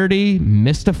Seeking Clarity,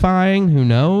 mystifying, who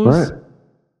knows?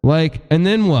 Right. And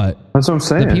then what? That's what I'm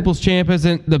saying. The People's Champ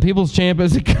isn't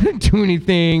gonna do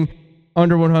anything.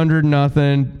 Under 100,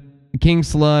 nothing. King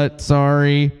Slut,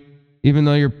 sorry. Even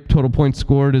though your total points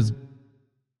scored is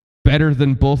better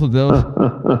than both of those.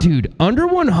 Dude, under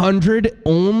 100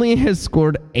 only has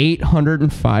scored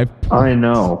 805 points. I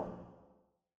know.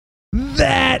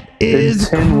 That is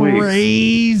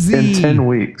crazy. In 10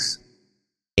 weeks.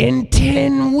 In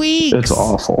 10 weeks. It's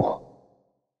awful.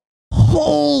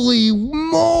 Holy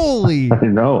moly. I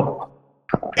know.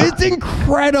 It's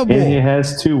incredible. And he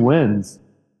has 2 wins.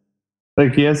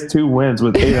 He has 2 wins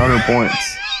with 800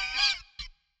 points.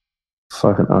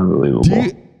 Fucking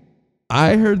unbelievable.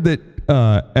 I heard that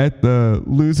at the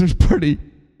losers party,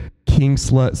 King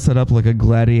Slut set up a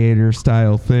gladiator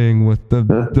style thing with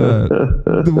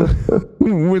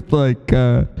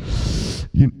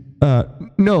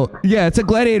it's a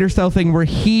gladiator style thing where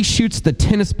he shoots the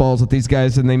tennis balls at these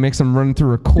guys and they make them run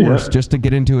through a course just to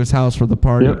get into his house for the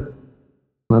party. Yep.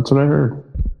 That's what I heard.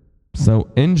 So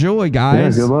enjoy,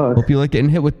 guys. Yeah, good luck. Hope you like getting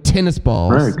hit with tennis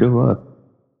balls. All right, good luck.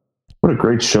 What a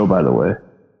great show, by the way.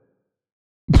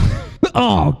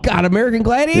 Oh God, American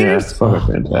Gladiators! Yeah,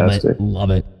 fucking fantastic. Love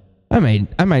it. I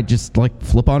might just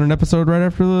flip on an episode right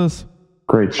after this.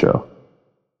 Great show.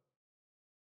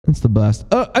 It's the best.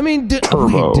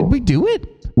 Turbo. Did we do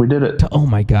it? We did it. Oh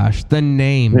my gosh, the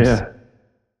names. Yeah.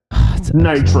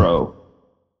 Nitro.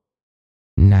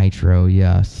 Nitro,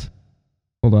 yes.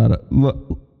 Hold on.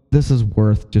 Look, this is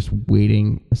worth just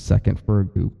waiting a second for a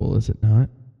Google, is it not?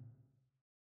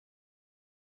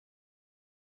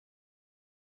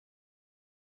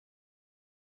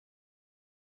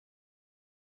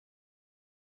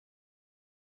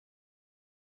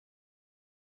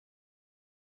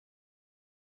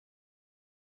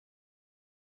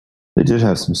 They did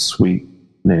have some sweet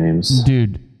names.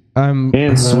 Dude.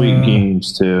 And sweet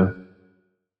games, too.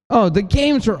 Oh, the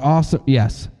games are awesome.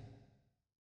 Yes.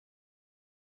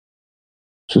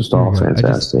 Just all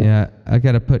fantastic. I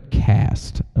got to put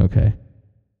cast. Okay.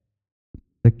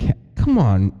 Come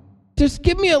on. Just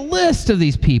give me a list of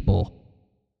these people.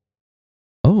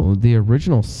 Oh, the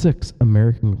original 6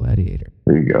 American Gladiator.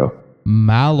 There you go.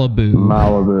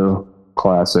 Malibu.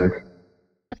 Classic.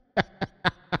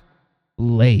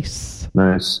 Lace.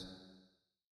 Nice.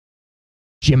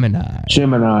 Gemini.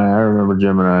 I remember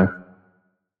Gemini.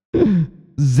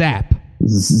 Zap.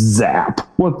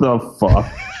 What the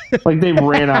fuck? Like they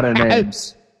ran out of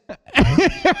names.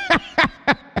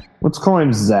 Let's call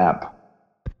him Zap.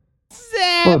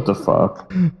 What the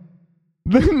fuck?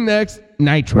 The next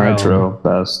Nitro.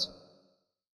 Best.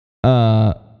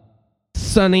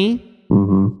 Sunny.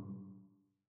 Mm-hmm.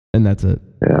 And that's it.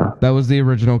 Yeah. That was the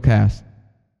original cast.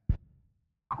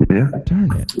 Yeah.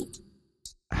 Darn it.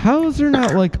 How is there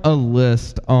not like a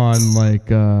list on like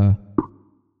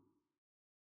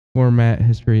format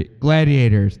history?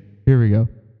 Gladiators. Here we go.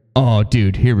 Oh,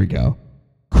 dude, here we go.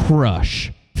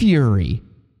 Crush. Fury.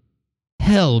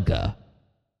 Helga.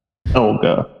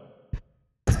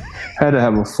 Had to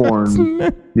have a foreign,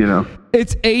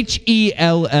 It's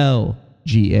Hellga.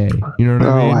 You know what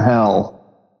I mean? Oh, hell.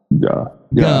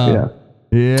 Yeah.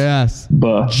 Yes.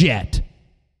 Jet.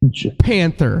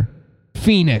 Panther.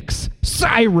 Phoenix.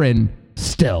 Siren.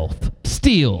 Stealth.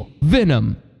 Steel.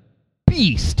 Venom.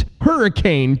 Beast.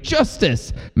 Hurricane.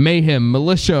 Justice. Mayhem.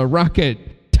 Militia. Rocket.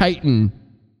 Titan.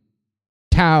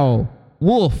 Tau.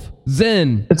 Wolf.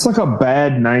 Zen. It's like a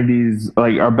bad 90s,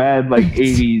 like, or bad, like,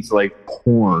 80s, like,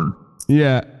 porn.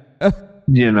 Yeah. Like.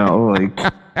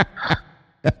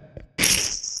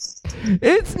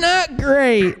 It's not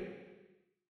great.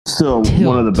 Still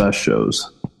one of the best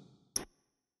shows.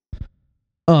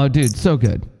 Oh, dude, so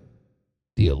good.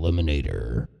 The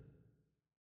Eliminator.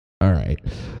 All right.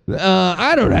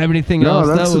 I don't have anything else.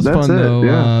 That was fun, though.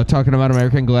 Yeah. Talking about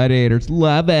American Gladiators.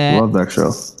 Love it. Love that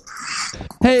show.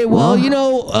 Hey, well, you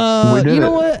know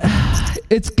what?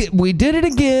 We did it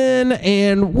again.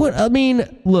 And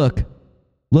look,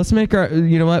 let's make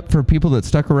for people that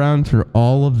stuck around through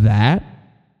all of that,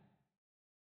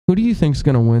 who do you think's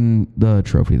going to win the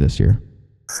trophy this year?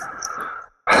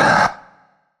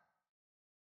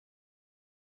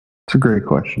 It's a great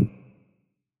question.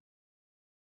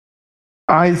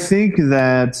 I think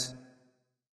that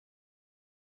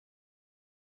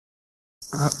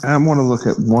I want to look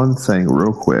at one thing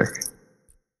real quick.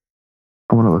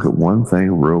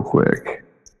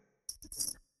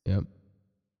 Yep.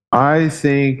 I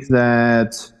think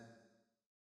that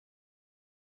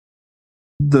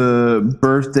the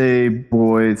birthday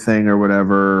boy thing or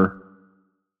whatever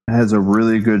has a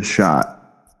really good shot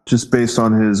just based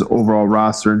on his overall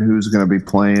roster and who's going to be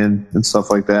playing and stuff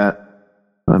like that.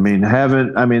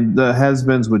 The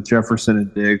has-beens with Jefferson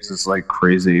and Diggs is like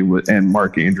crazy and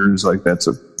Mark Andrews, like that's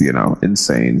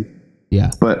insane.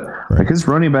 Yeah. But like his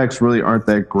running backs really aren't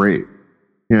that great.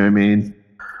 You know what I mean?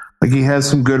 Like he has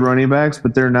some good running backs,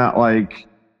 but they're not like,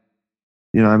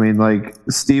 like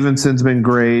Stevenson's been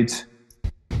great.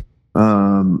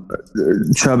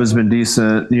 Chubb has been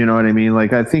decent. You know what I mean?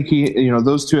 Like I think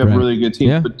those two have really good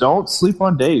teams, but don't sleep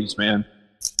on Dave's, man.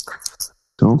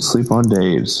 Don't sleep on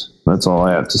Dave's. That's all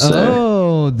I have to say.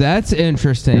 Oh, that's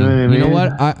interesting. You know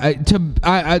what?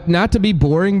 I not to be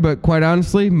boring, but quite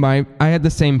honestly, I had the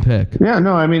same pick. Yeah,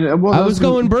 no, I was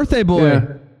going birthday boy.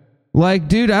 Yeah. Like,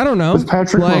 dude, I don't know. With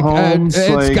Patrick Mahomes,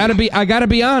 it's gotta be. I gotta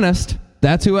be honest.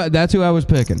 That's who I was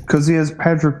picking. Because he has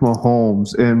Patrick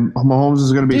Mahomes, and Mahomes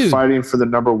is going to be fighting for the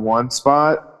number 1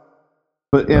 spot.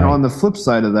 But on the flip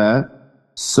side of that,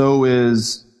 so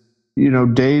is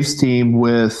Dave's team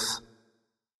with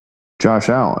Josh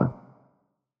Allen.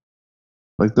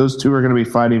 Like those two are going to be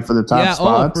fighting for the top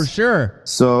spots. Oh, for sure.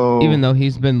 So even though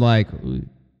he's been like,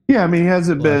 he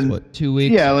hasn't been 2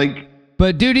 weeks. Yeah, like,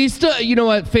 but dude, he's still. You know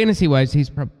what? Fantasy wise, he's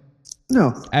probably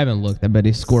I haven't looked. I bet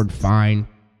he scored fine.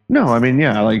 No,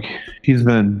 like he's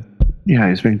been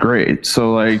great.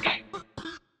 So like,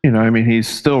 he's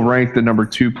still ranked the number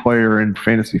 2 player in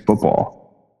fantasy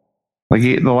football. Like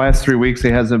the last 3 weeks, he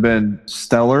hasn't been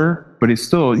stellar, but he's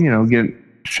still getting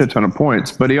a shit ton of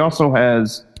points. But he also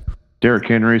has Derrick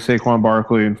Henry, Saquon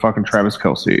Barkley, and fucking Travis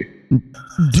Kelce.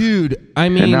 Dude,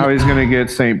 and now he's gonna get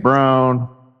St. Brown.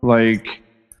 Like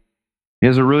he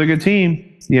has a really good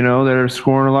team, that are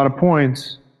scoring a lot of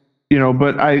points.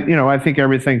 But I think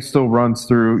everything still runs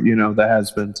through, the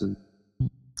has-been to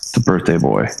the birthday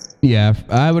boy. Yeah,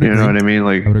 I would agree. You know what I mean?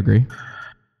 Like, I would agree.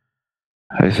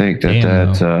 I think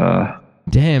that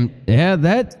Damn. Yeah,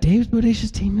 that Dave's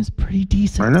Bodacious team is pretty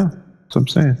decent. I know. That's what I'm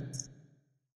saying.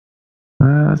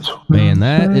 That's what Man,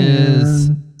 that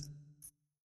is...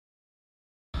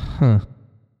 Huh.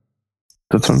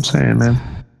 That's what I'm saying,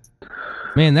 man.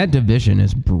 Man, that division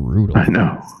is brutal. I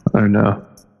know.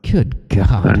 Good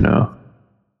God. I know.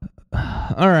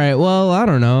 All right, well, I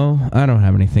don't know. I don't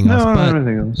have anything else. I don't have but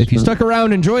anything else. If you stuck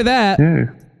around, enjoy that. Yeah.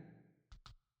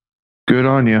 Good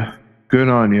on you. Good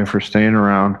on you for staying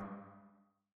around.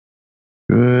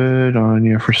 Good on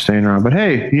you for staying around. But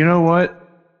hey, you know what?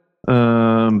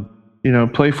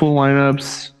 Play full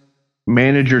lineups,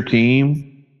 manage your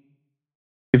team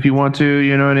if you want to,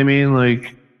 you know what I mean?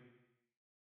 Like,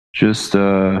 just,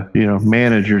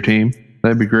 manage your team.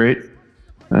 That'd be great.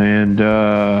 And,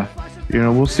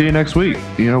 we'll see you next week.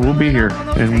 We'll be here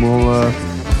and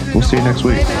we'll see you next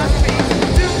week.